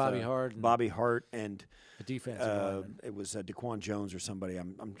 With Bobby Hart. Bobby Hart and a defensive lineman. It was DeQuan Jones or somebody,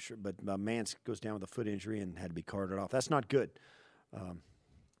 I'm sure. But Mance goes down with a foot injury and had to be carted off. That's not good.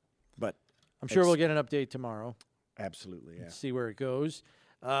 But I'm sure we'll get an update tomorrow. Absolutely, yeah. See where it goes.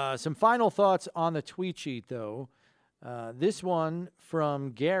 Some final thoughts on the tweet sheet, though. This one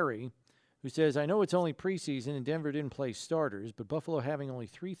from Gary, who says, I know it's only preseason and Denver didn't play starters, but Buffalo having only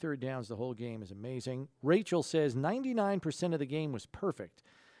 3 third downs the whole game is amazing. Rachel says 99% of the game was perfect,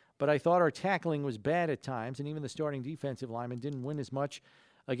 but I thought our tackling was bad at times, and even the starting defensive lineman didn't win as much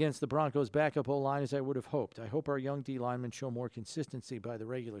against the Broncos' backup O-line as I would have hoped. I hope our young D linemen show more consistency by the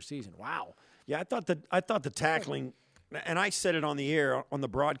regular season. Wow. Yeah, I thought the tackling, and I said it on the air, on the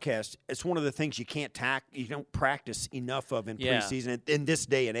broadcast, it's one of the things you don't practice enough of in preseason in this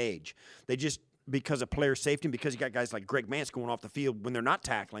day and age. They just, because of player safety and because you got guys like Greg Mance going off the field when they're not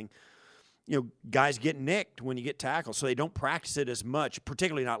tackling, guys get nicked when you get tackled, so they don't practice it as much,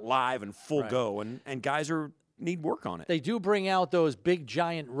 particularly not live and full go, and guys need work on it. They do bring out those big,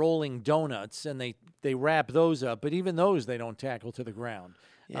 giant rolling donuts, and they wrap those up, but even those they don't tackle to the ground.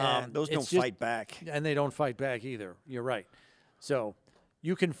 Yeah, those don't fight back. And they don't fight back either. You're right. So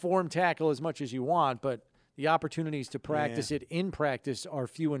you can form tackle as much as you want, but the opportunities to practice it in practice are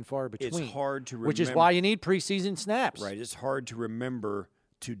few and far between. It's hard to remember. Which is why you need preseason snaps. Right. It's hard to remember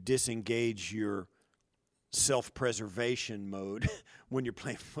to disengage your self-preservation mode when you're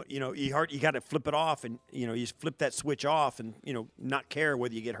playing foot. You got to flip it off, and you flip that switch off, and not care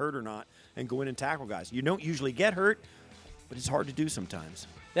whether you get hurt or not, and go in and tackle guys. You don't usually get hurt, but it's hard to do sometimes.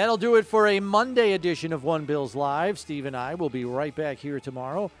 That'll do it for a Monday edition of One Bills Live. Steve and I will be right back here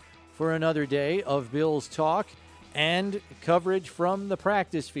tomorrow for another day of Bills talk and coverage from the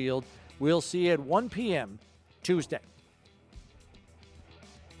practice field. We'll see you at 1 p.m. Tuesday.